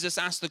why Jesus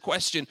asked the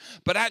question.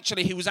 But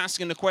actually, he was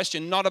asking the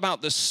question not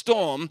about the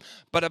storm,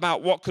 but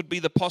about what could be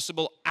the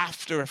possible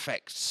after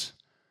effects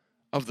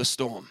of the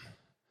storm.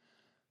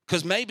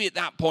 Because maybe at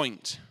that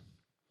point,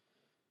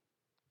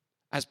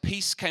 as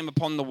peace came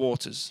upon the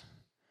waters,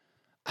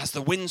 as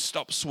the wind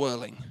stopped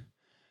swirling,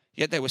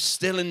 yet they were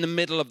still in the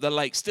middle of the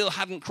lake, still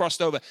hadn't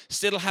crossed over,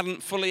 still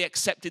hadn't fully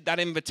accepted that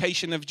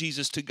invitation of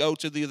Jesus to go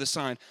to the other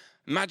side.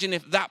 Imagine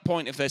if that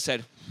point, if they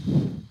said,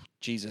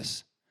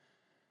 Jesus,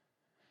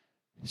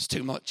 it's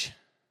too much.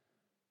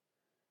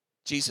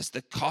 Jesus,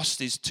 the cost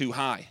is too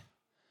high.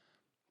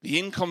 The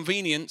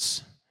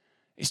inconvenience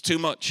is too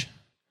much.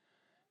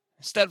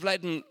 Instead of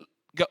let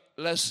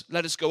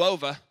us go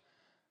over,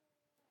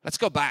 let's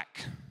go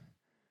back.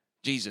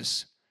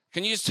 Jesus,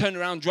 can you just turn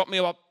around, drop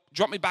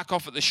me back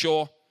off at the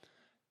shore?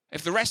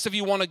 If the rest of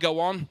you want to go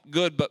on,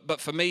 good,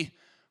 but for me,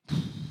 I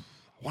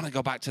want to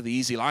go back to the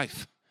easy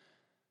life.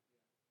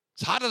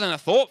 It's harder than I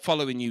thought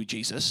following you,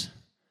 Jesus.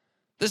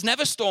 There's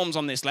never storms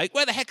on this lake.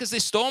 Where the heck has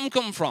this storm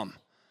come from?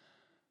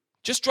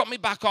 Just drop me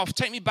back off.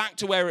 Take me back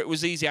to where it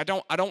was easy. I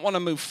don't want to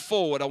move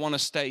forward. I want to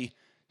stay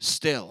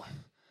still.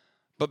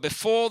 But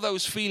before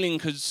those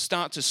feelings could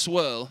start to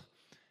swirl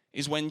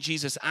is when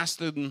Jesus asked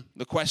them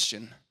the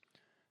question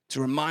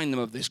to remind them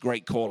of this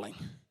great calling,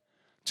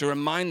 to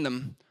remind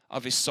them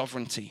of his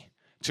sovereignty,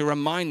 to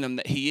remind them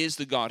that he is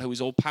the God who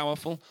is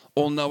all-powerful,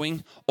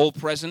 all-knowing,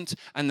 all-present,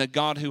 and the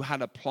God who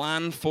had a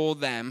plan for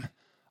them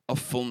of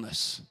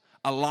fullness,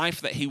 a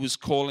life that he was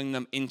calling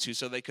them into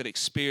so they could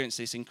experience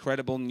this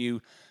incredible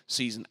new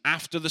season.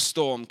 After the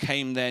storm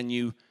came their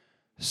new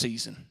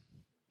season.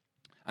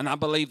 And I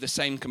believe the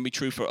same can be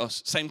true for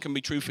us. Same can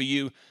be true for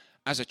you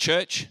as a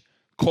church,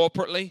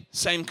 corporately.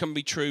 Same can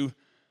be true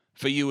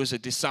for you as a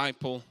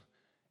disciple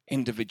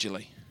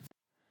individually.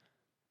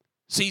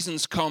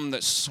 Seasons come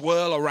that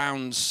swirl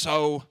around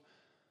so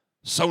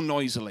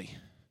noisily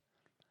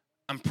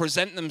and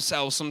present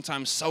themselves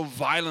sometimes so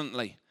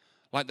violently,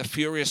 like the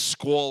furious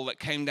squall that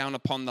came down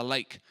upon the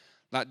lake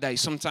that day.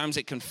 Sometimes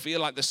it can feel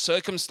like the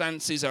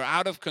circumstances are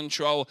out of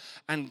control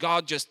and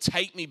God, just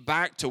take me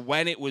back to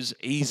when it was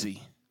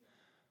easy.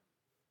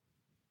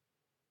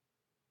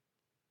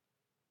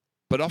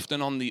 But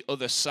often on the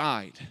other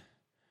side,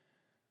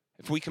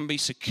 if we can be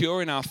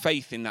secure in our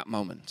faith in that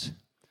moment,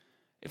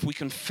 if we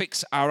can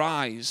fix our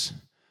eyes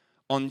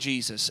on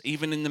Jesus,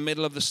 even in the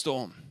middle of the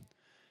storm,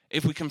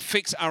 if we can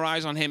fix our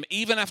eyes on him,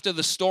 even after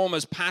the storm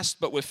has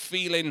passed, but we're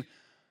feeling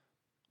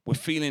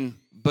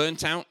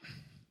burnt out,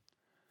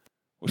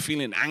 we're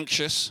feeling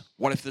anxious,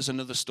 what if there's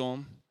another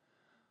storm?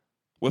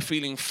 We're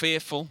feeling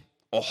fearful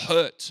or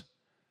hurt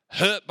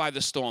by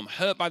the storm,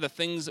 hurt by the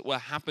things that will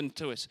happen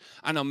to us.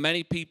 I know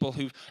many people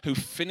who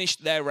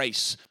finished their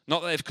race,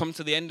 not that they've come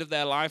to the end of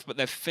their life, but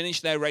they've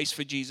finished their race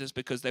for Jesus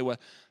because they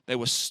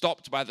were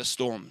stopped by the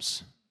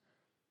storms.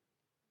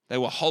 They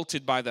were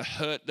halted by the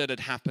hurt that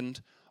had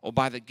happened or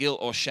by the guilt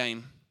or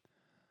shame.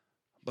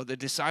 But the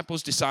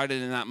disciples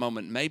decided in that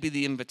moment, maybe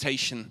the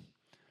invitation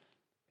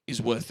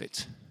is worth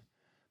it.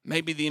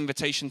 Maybe the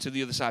invitation to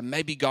the other side,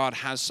 maybe God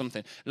has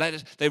something.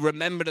 They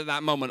remembered at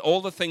that moment all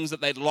the things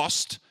that they'd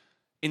lost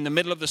in the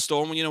middle of the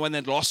storm, when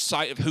they'd lost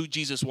sight of who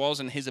Jesus was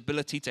and his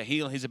ability to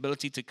heal, his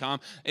ability to calm.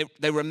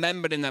 They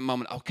remembered in that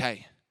moment,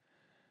 okay,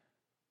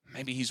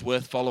 maybe he's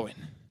worth following.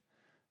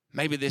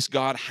 Maybe this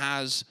God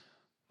has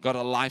got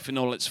a life in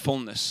all its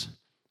fullness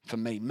for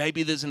me.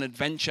 Maybe there's an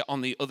adventure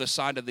on the other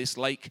side of this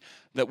lake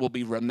that will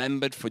be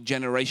remembered for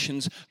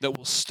generations, that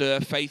will stir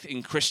faith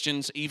in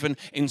Christians, even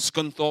in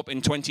Scunthorpe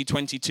in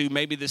 2022.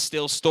 Maybe there's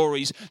still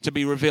stories to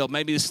be revealed.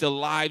 Maybe there's still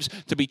lives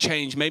to be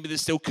changed. Maybe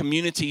there's still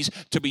communities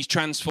to be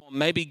transformed.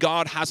 Maybe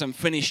God hasn't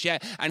finished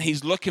yet, and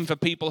he's looking for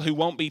people who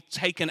won't be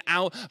taken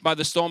out by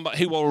the storm, but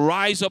who will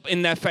rise up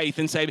in their faith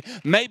and say,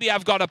 maybe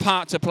I've got a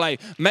part to play.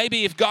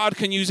 Maybe if God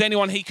can use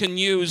anyone, he can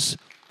use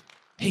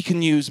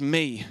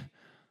me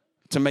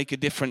to make a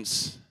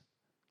difference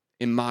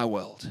in my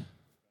world.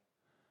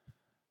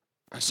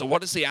 So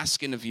what is he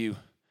asking of you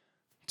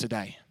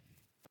today?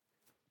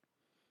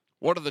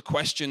 What are the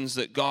questions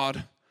that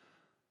God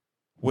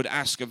would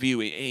ask of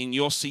you in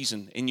your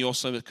season, in your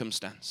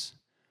circumstance?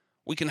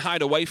 We can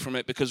hide away from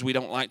it because we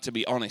don't like to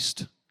be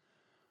honest.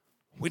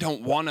 We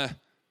don't want to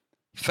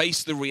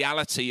face the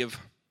reality of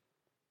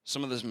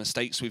some of the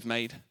mistakes we've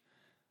made,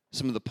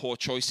 some of the poor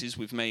choices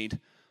we've made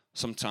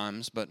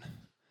sometimes, but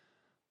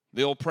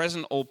the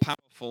all-present,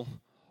 all-powerful,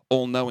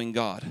 all-knowing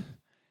God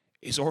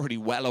is already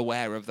well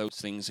aware of those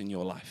things in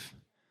your life.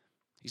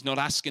 He's not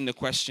asking the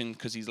question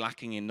because he's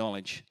lacking in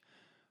knowledge,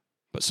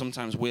 but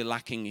sometimes we're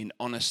lacking in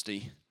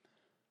honesty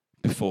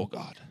before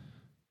God.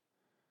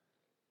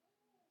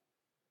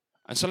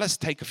 And so let's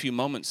take a few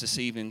moments this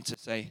evening to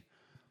say,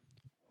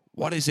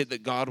 what is it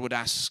that God would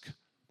ask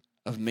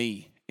of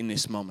me in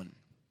this moment?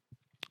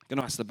 I'm going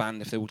to ask the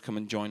band if they would come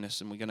and join us,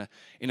 and we're going to,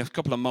 in a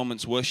couple of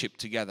moments, worship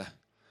together.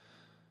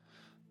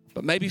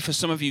 But maybe for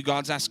some of you,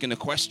 God's asking a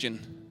question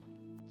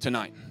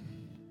tonight.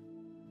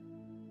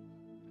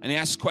 And he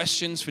asks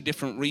questions for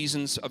different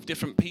reasons of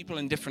different people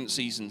in different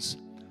seasons.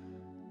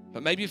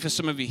 But maybe for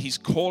some of you, he's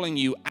calling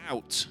you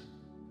out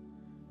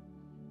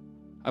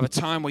of a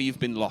time where you've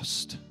been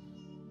lost.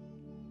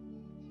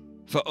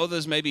 For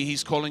others, maybe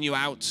he's calling you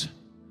out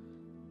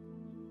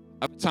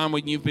of a time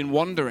when you've been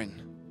wandering.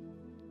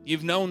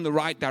 You've known the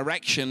right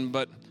direction,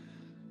 but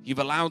you've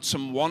allowed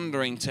some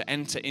wandering to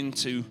enter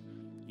into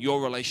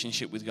your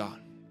relationship with God.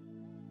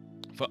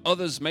 For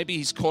others, maybe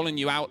he's calling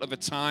you out of a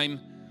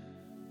time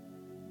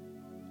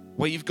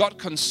where you've got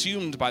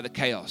consumed by the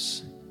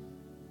chaos.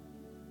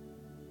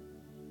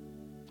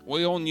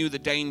 We all knew the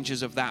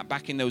dangers of that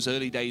back in those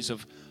early days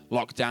of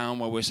lockdown,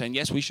 where we're saying,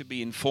 yes, we should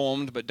be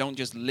informed, but don't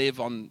just live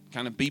on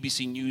kind of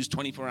BBC News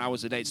 24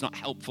 hours a day. It's not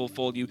helpful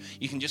for you.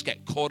 You can just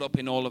get caught up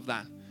in all of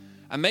that.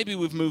 And maybe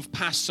we've moved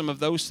past some of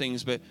those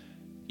things, but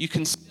you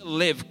can still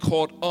live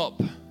caught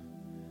up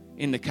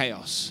in the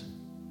chaos.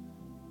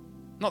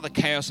 Not the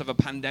chaos of a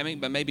pandemic,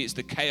 but maybe it's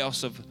the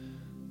chaos of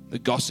the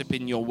gossip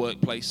in your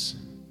workplace.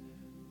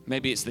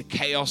 Maybe it's the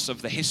chaos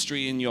of the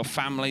history in your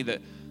family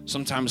that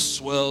sometimes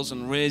swirls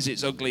and rears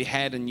its ugly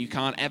head, and you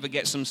can't ever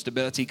get some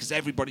stability because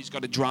everybody's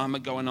got a drama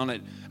going on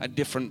at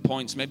different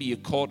points. Maybe you're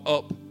caught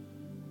up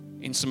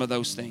in some of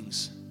those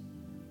things.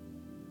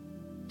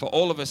 For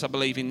all of us, I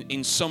believe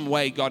in some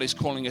way, God is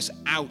calling us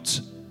out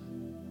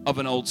of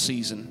an old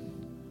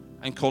season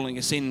and calling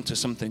us into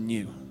something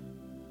new.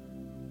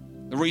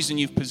 The reason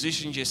you've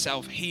positioned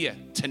yourself here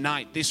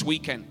tonight, this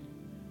weekend,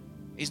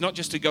 is not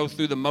just to go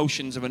through the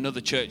motions of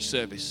another church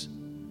service.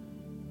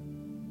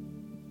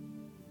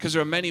 Because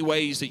there are many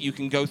ways that you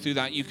can go through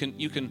that. You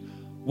can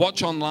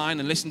watch online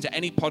and listen to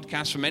any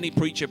podcast from any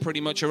preacher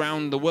pretty much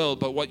around the world.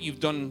 But what you've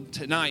done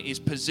tonight is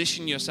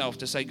position yourself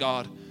to say,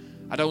 God,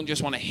 I don't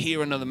just want to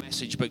hear another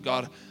message, but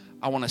God,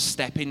 I want to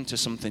step into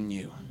something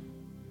new.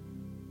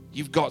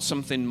 You've got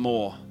something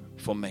more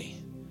for me.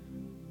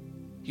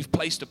 You've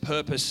placed a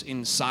purpose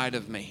inside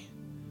of me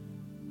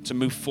to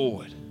move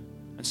forward.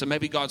 And so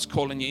maybe God's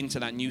calling you into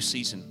that new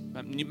season.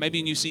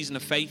 Maybe a new season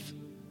of faith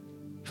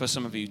for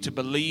some of you, to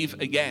believe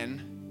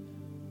again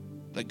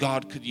that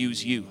God could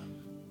use you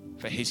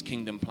for his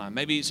kingdom plan.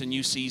 Maybe it's a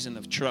new season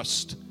of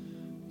trust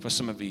for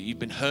some of you. You've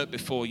been hurt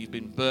before, you've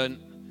been burnt,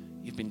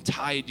 you've been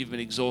tired, you've been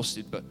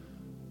exhausted, but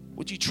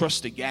would you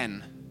trust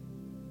again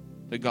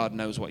that God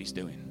knows what he's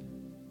doing?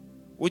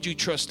 Would you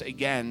trust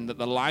again that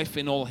the life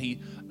in all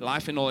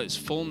its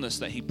fullness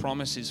that he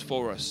promises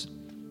for us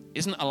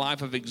isn't a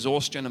life of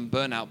exhaustion and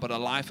burnout, but a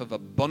life of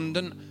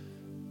abundant,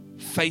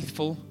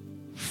 faithful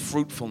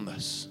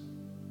fruitfulness?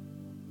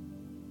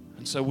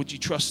 And so would you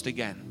trust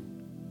again?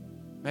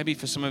 Maybe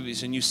for some of you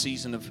it's a new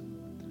season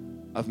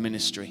of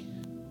ministry.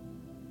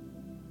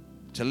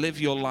 To live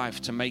your life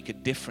to make a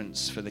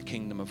difference for the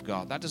kingdom of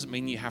God. That doesn't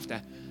mean you have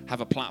to have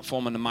a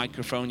platform and a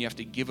microphone. You have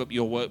to give up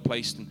your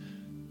workplace and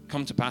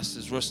come to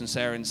Pastors Russ and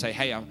Sarah and say,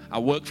 hey, I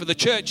work for the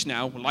church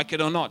now. Like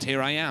it or not,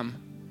 here I am.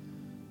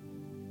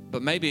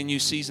 But maybe a new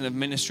season of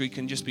ministry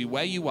can just be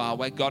where you are,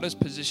 where God has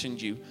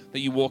positioned you, that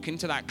you walk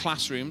into that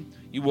classroom,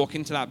 you walk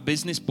into that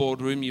business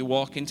boardroom, you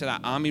walk into that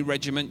army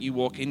regiment, you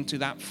walk into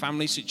that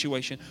family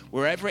situation,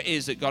 wherever it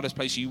is that God has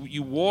placed you,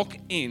 you walk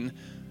in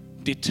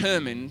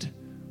determined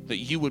that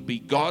you would be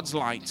God's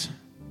light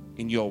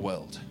in your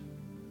world.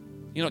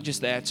 You're not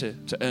just there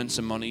to earn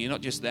some money. You're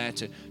not just there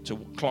to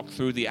clock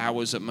through the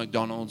hours at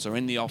McDonald's or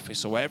in the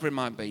office or wherever it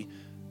might be.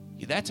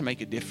 You're there to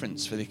make a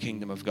difference for the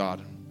kingdom of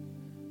God.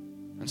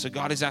 And so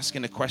God is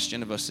asking a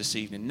question of us this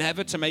evening,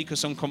 never to make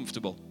us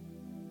uncomfortable.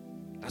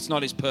 That's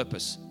not his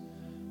purpose.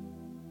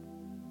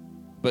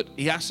 But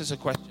he asks us a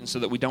question so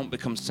that we don't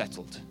become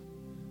settled,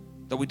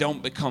 that we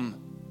don't become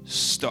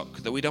stuck,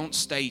 that we don't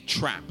stay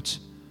trapped,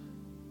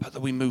 but that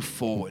we move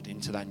forward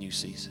into that new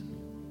season.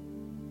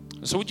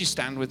 And so would you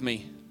stand with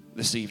me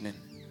this evening?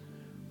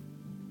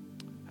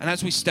 And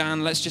as we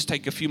stand, let's just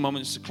take a few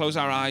moments to close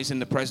our eyes in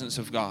the presence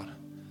of God.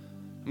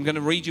 I'm going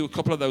to read you a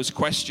couple of those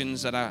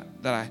questions that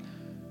I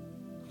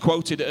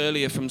quoted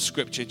earlier from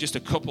Scripture, just a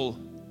couple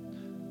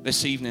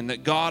this evening,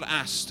 that God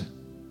asked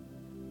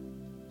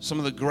some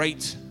of the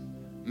great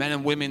men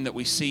and women that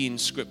we see in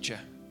Scripture.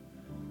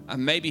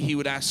 And maybe he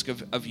would ask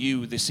of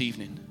you this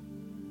evening.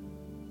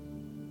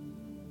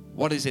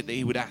 What is it that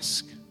he would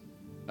ask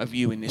of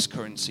you in this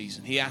current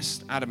season? He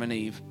asked Adam and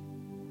Eve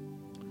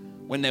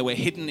when they were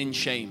hidden in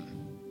shame,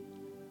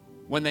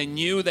 when they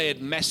knew they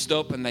had messed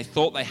up and they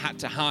thought they had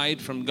to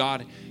hide from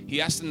God.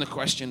 He asked them the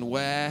question,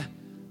 where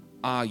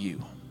are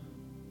you?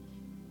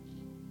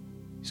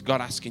 Is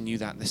God asking you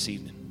that this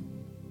evening?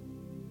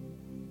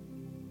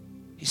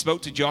 He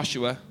spoke to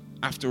Joshua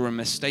after a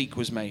mistake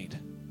was made.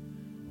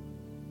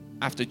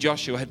 After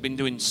Joshua had been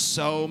doing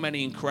so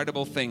many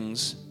incredible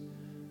things,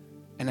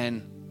 and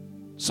then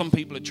some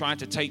people had tried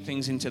to take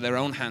things into their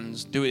own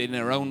hands, do it in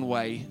their own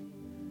way.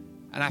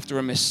 And after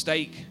a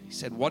mistake, he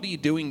said, what are you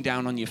doing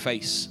down on your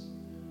face?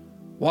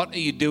 What are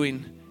you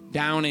doing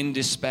down in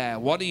despair?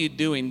 What are you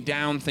doing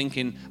down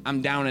thinking,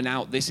 I'm down and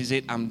out, this is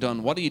it, I'm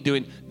done? What are you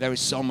doing? There is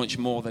so much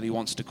more that he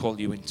wants to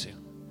call you into.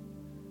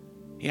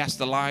 He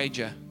asked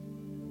Elijah,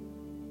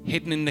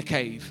 hidden in the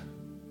cave,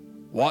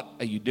 what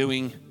are you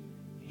doing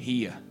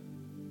here?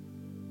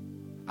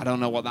 I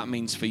don't know what that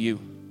means for you.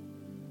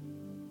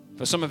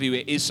 For some of you,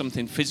 it is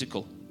something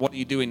physical. What are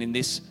you doing in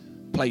this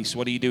place?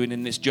 What are you doing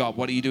in this job?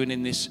 What are you doing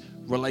in this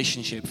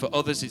relationship? For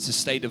others, it's a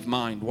state of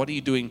mind. What are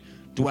you doing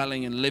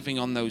dwelling and living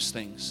on those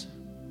things?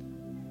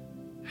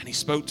 And he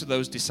spoke to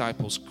those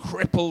disciples,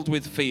 crippled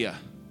with fear,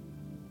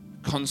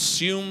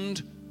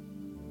 consumed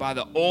by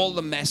all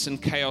the mess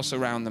and chaos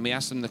around them. He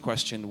asked them the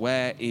question,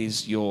 where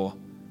is your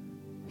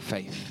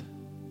faith?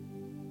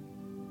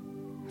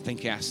 I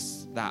think he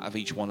asks that of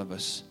each one of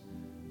us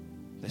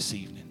this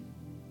evening.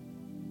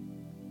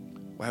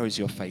 Where is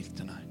your faith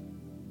tonight?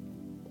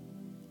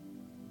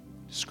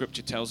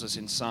 Scripture tells us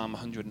in Psalm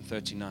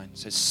 139, it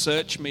says,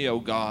 search me, O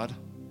God,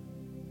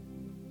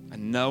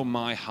 and know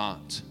my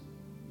heart.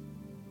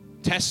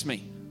 Test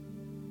me.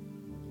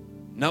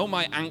 Know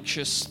my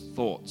anxious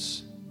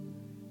thoughts.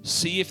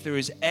 See if there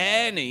is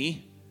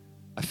any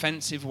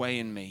offensive way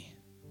in me,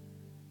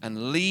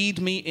 and lead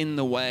me in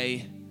the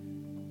way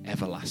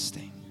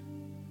everlasting.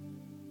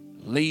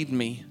 Lead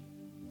me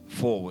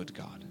forward,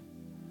 God.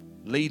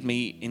 Lead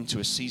me into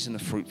a season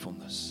of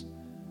fruitfulness.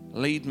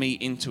 Lead me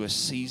into a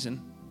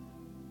season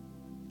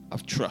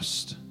of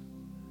trust,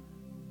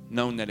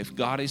 knowing that if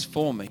God is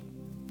for me,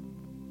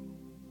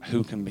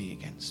 who can be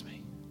against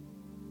me?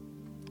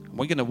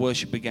 We're going to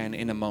worship again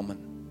in a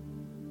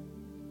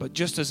moment. But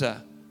just as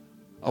a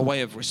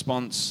way of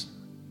response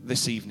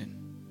this evening,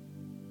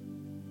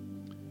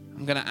 I'm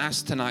I'm going to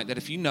ask tonight that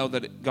if you know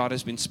that God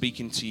has been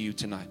speaking to you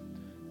tonight,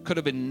 could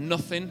have been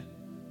nothing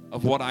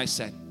of what I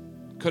said.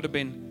 Could have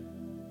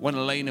been when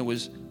Elena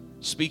was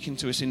speaking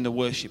to us in the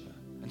worship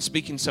and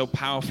speaking so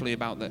powerfully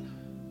about that.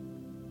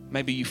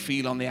 Maybe you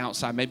feel on the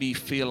outside. Maybe you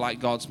feel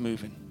like God's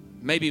moving.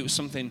 Maybe it was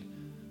something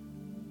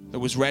that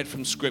was read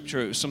from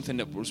Scripture. It was something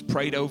that was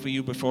prayed over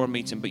you before a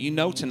meeting. But you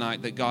know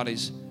tonight that God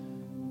is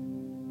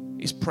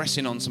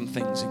pressing on some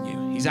things in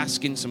you. He's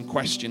asking some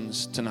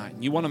questions tonight.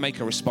 You want to make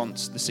a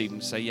response this evening.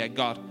 Say, yeah,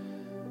 God,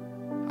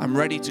 I'm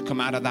ready to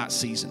come out of that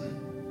season.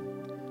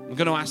 I'm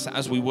going to ask that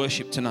as we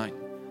worship tonight,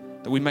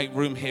 that we make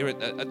room here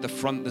at the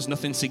front. There's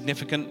nothing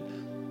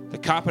significant. The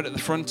carpet at the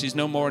front is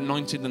no more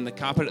anointed than the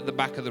carpet at the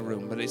back of the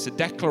room. But it's a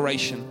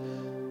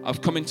declaration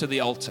of coming to the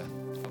altar,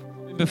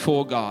 coming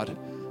before God,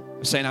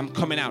 saying, I'm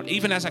coming out.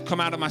 Even as I come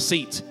out of my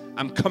seat,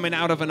 I'm coming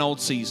out of an old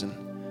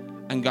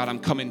season. And God, I'm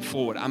coming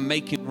forward. I'm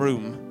making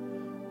room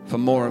for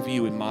more of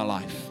you in my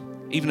life.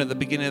 Even at the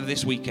beginning of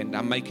this weekend,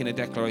 I'm making a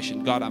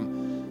declaration. God,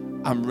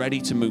 I'm ready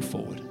to move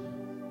forward.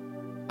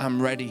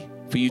 I'm ready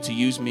for you to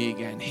use me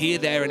again. Here,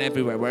 there, and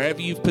everywhere.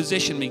 Wherever you've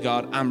positioned me,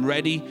 God, I'm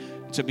ready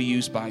to be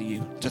used by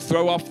you. To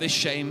throw off this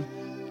shame,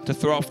 to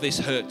throw off this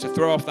hurt, to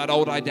throw off that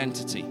old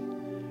identity,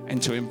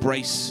 and to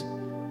embrace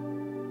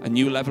a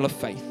new level of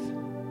faith,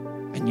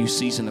 a new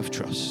season of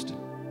trust.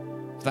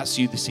 If that's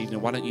you this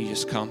evening, why don't you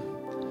just come?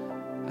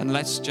 And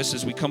let's just,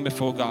 as we come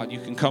before God, you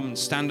can come and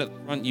stand at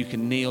the front, you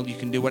can kneel, you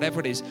can do whatever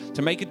it is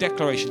to make a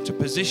declaration, to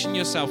position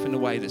yourself in a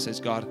way that says,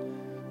 God,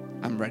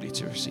 I'm ready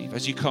to receive.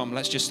 As you come,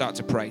 let's just start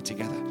to pray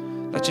together.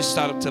 Let's just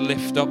start to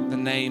lift up the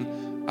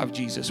name of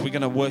Jesus. We're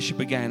going to worship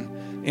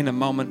again in a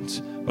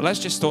moment, but let's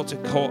just start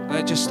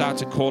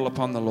to call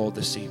upon the Lord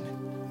this evening.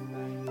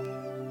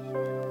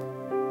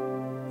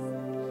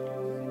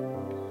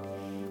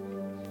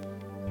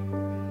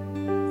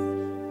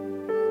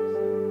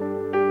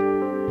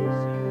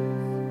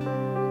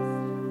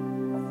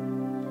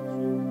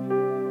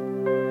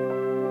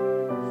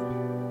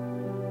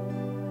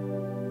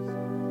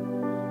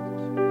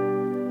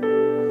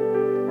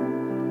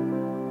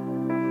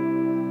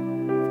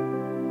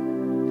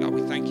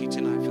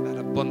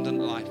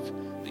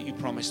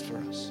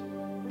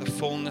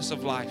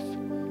 Of life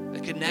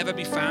that can never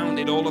be found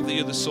in all of the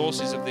other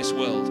sources of this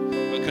world,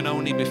 but can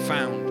only be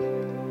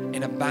found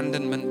in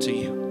abandonment to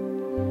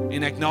you,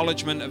 in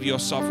acknowledgement of your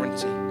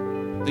sovereignty,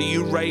 that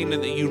you reign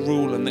and that you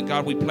rule, and that,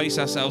 God, we place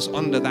ourselves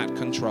under that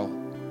control.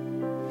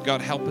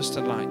 God, help us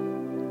tonight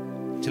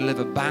to live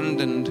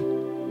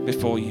abandoned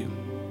before you,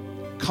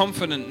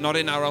 confident not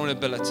in our own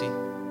ability,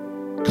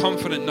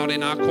 confident not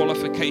in our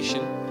qualification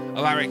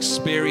of our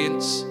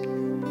experience,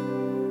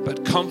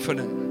 but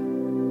confident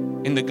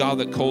in the God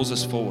that calls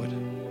us forward,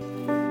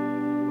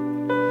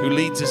 who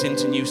leads us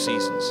into new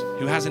seasons,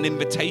 who has an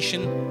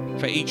invitation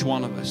for each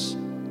one of us.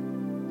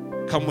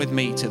 Come with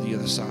me to the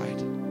other side.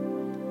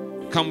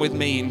 Come with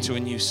me into a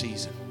new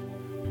season.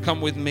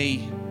 Come with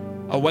me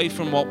away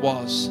from what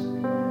was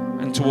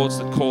and towards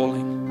the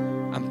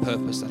calling and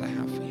purpose that I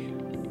have for you.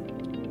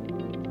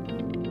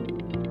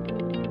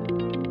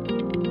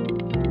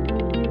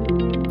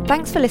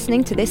 Thanks for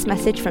listening to this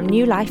message from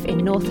New Life in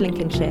North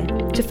Lincolnshire.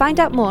 To find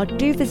out more,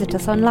 do visit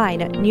us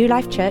online at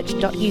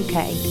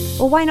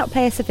newlifechurch.uk. Or why not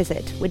pay us a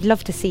visit? We'd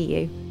love to see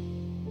you.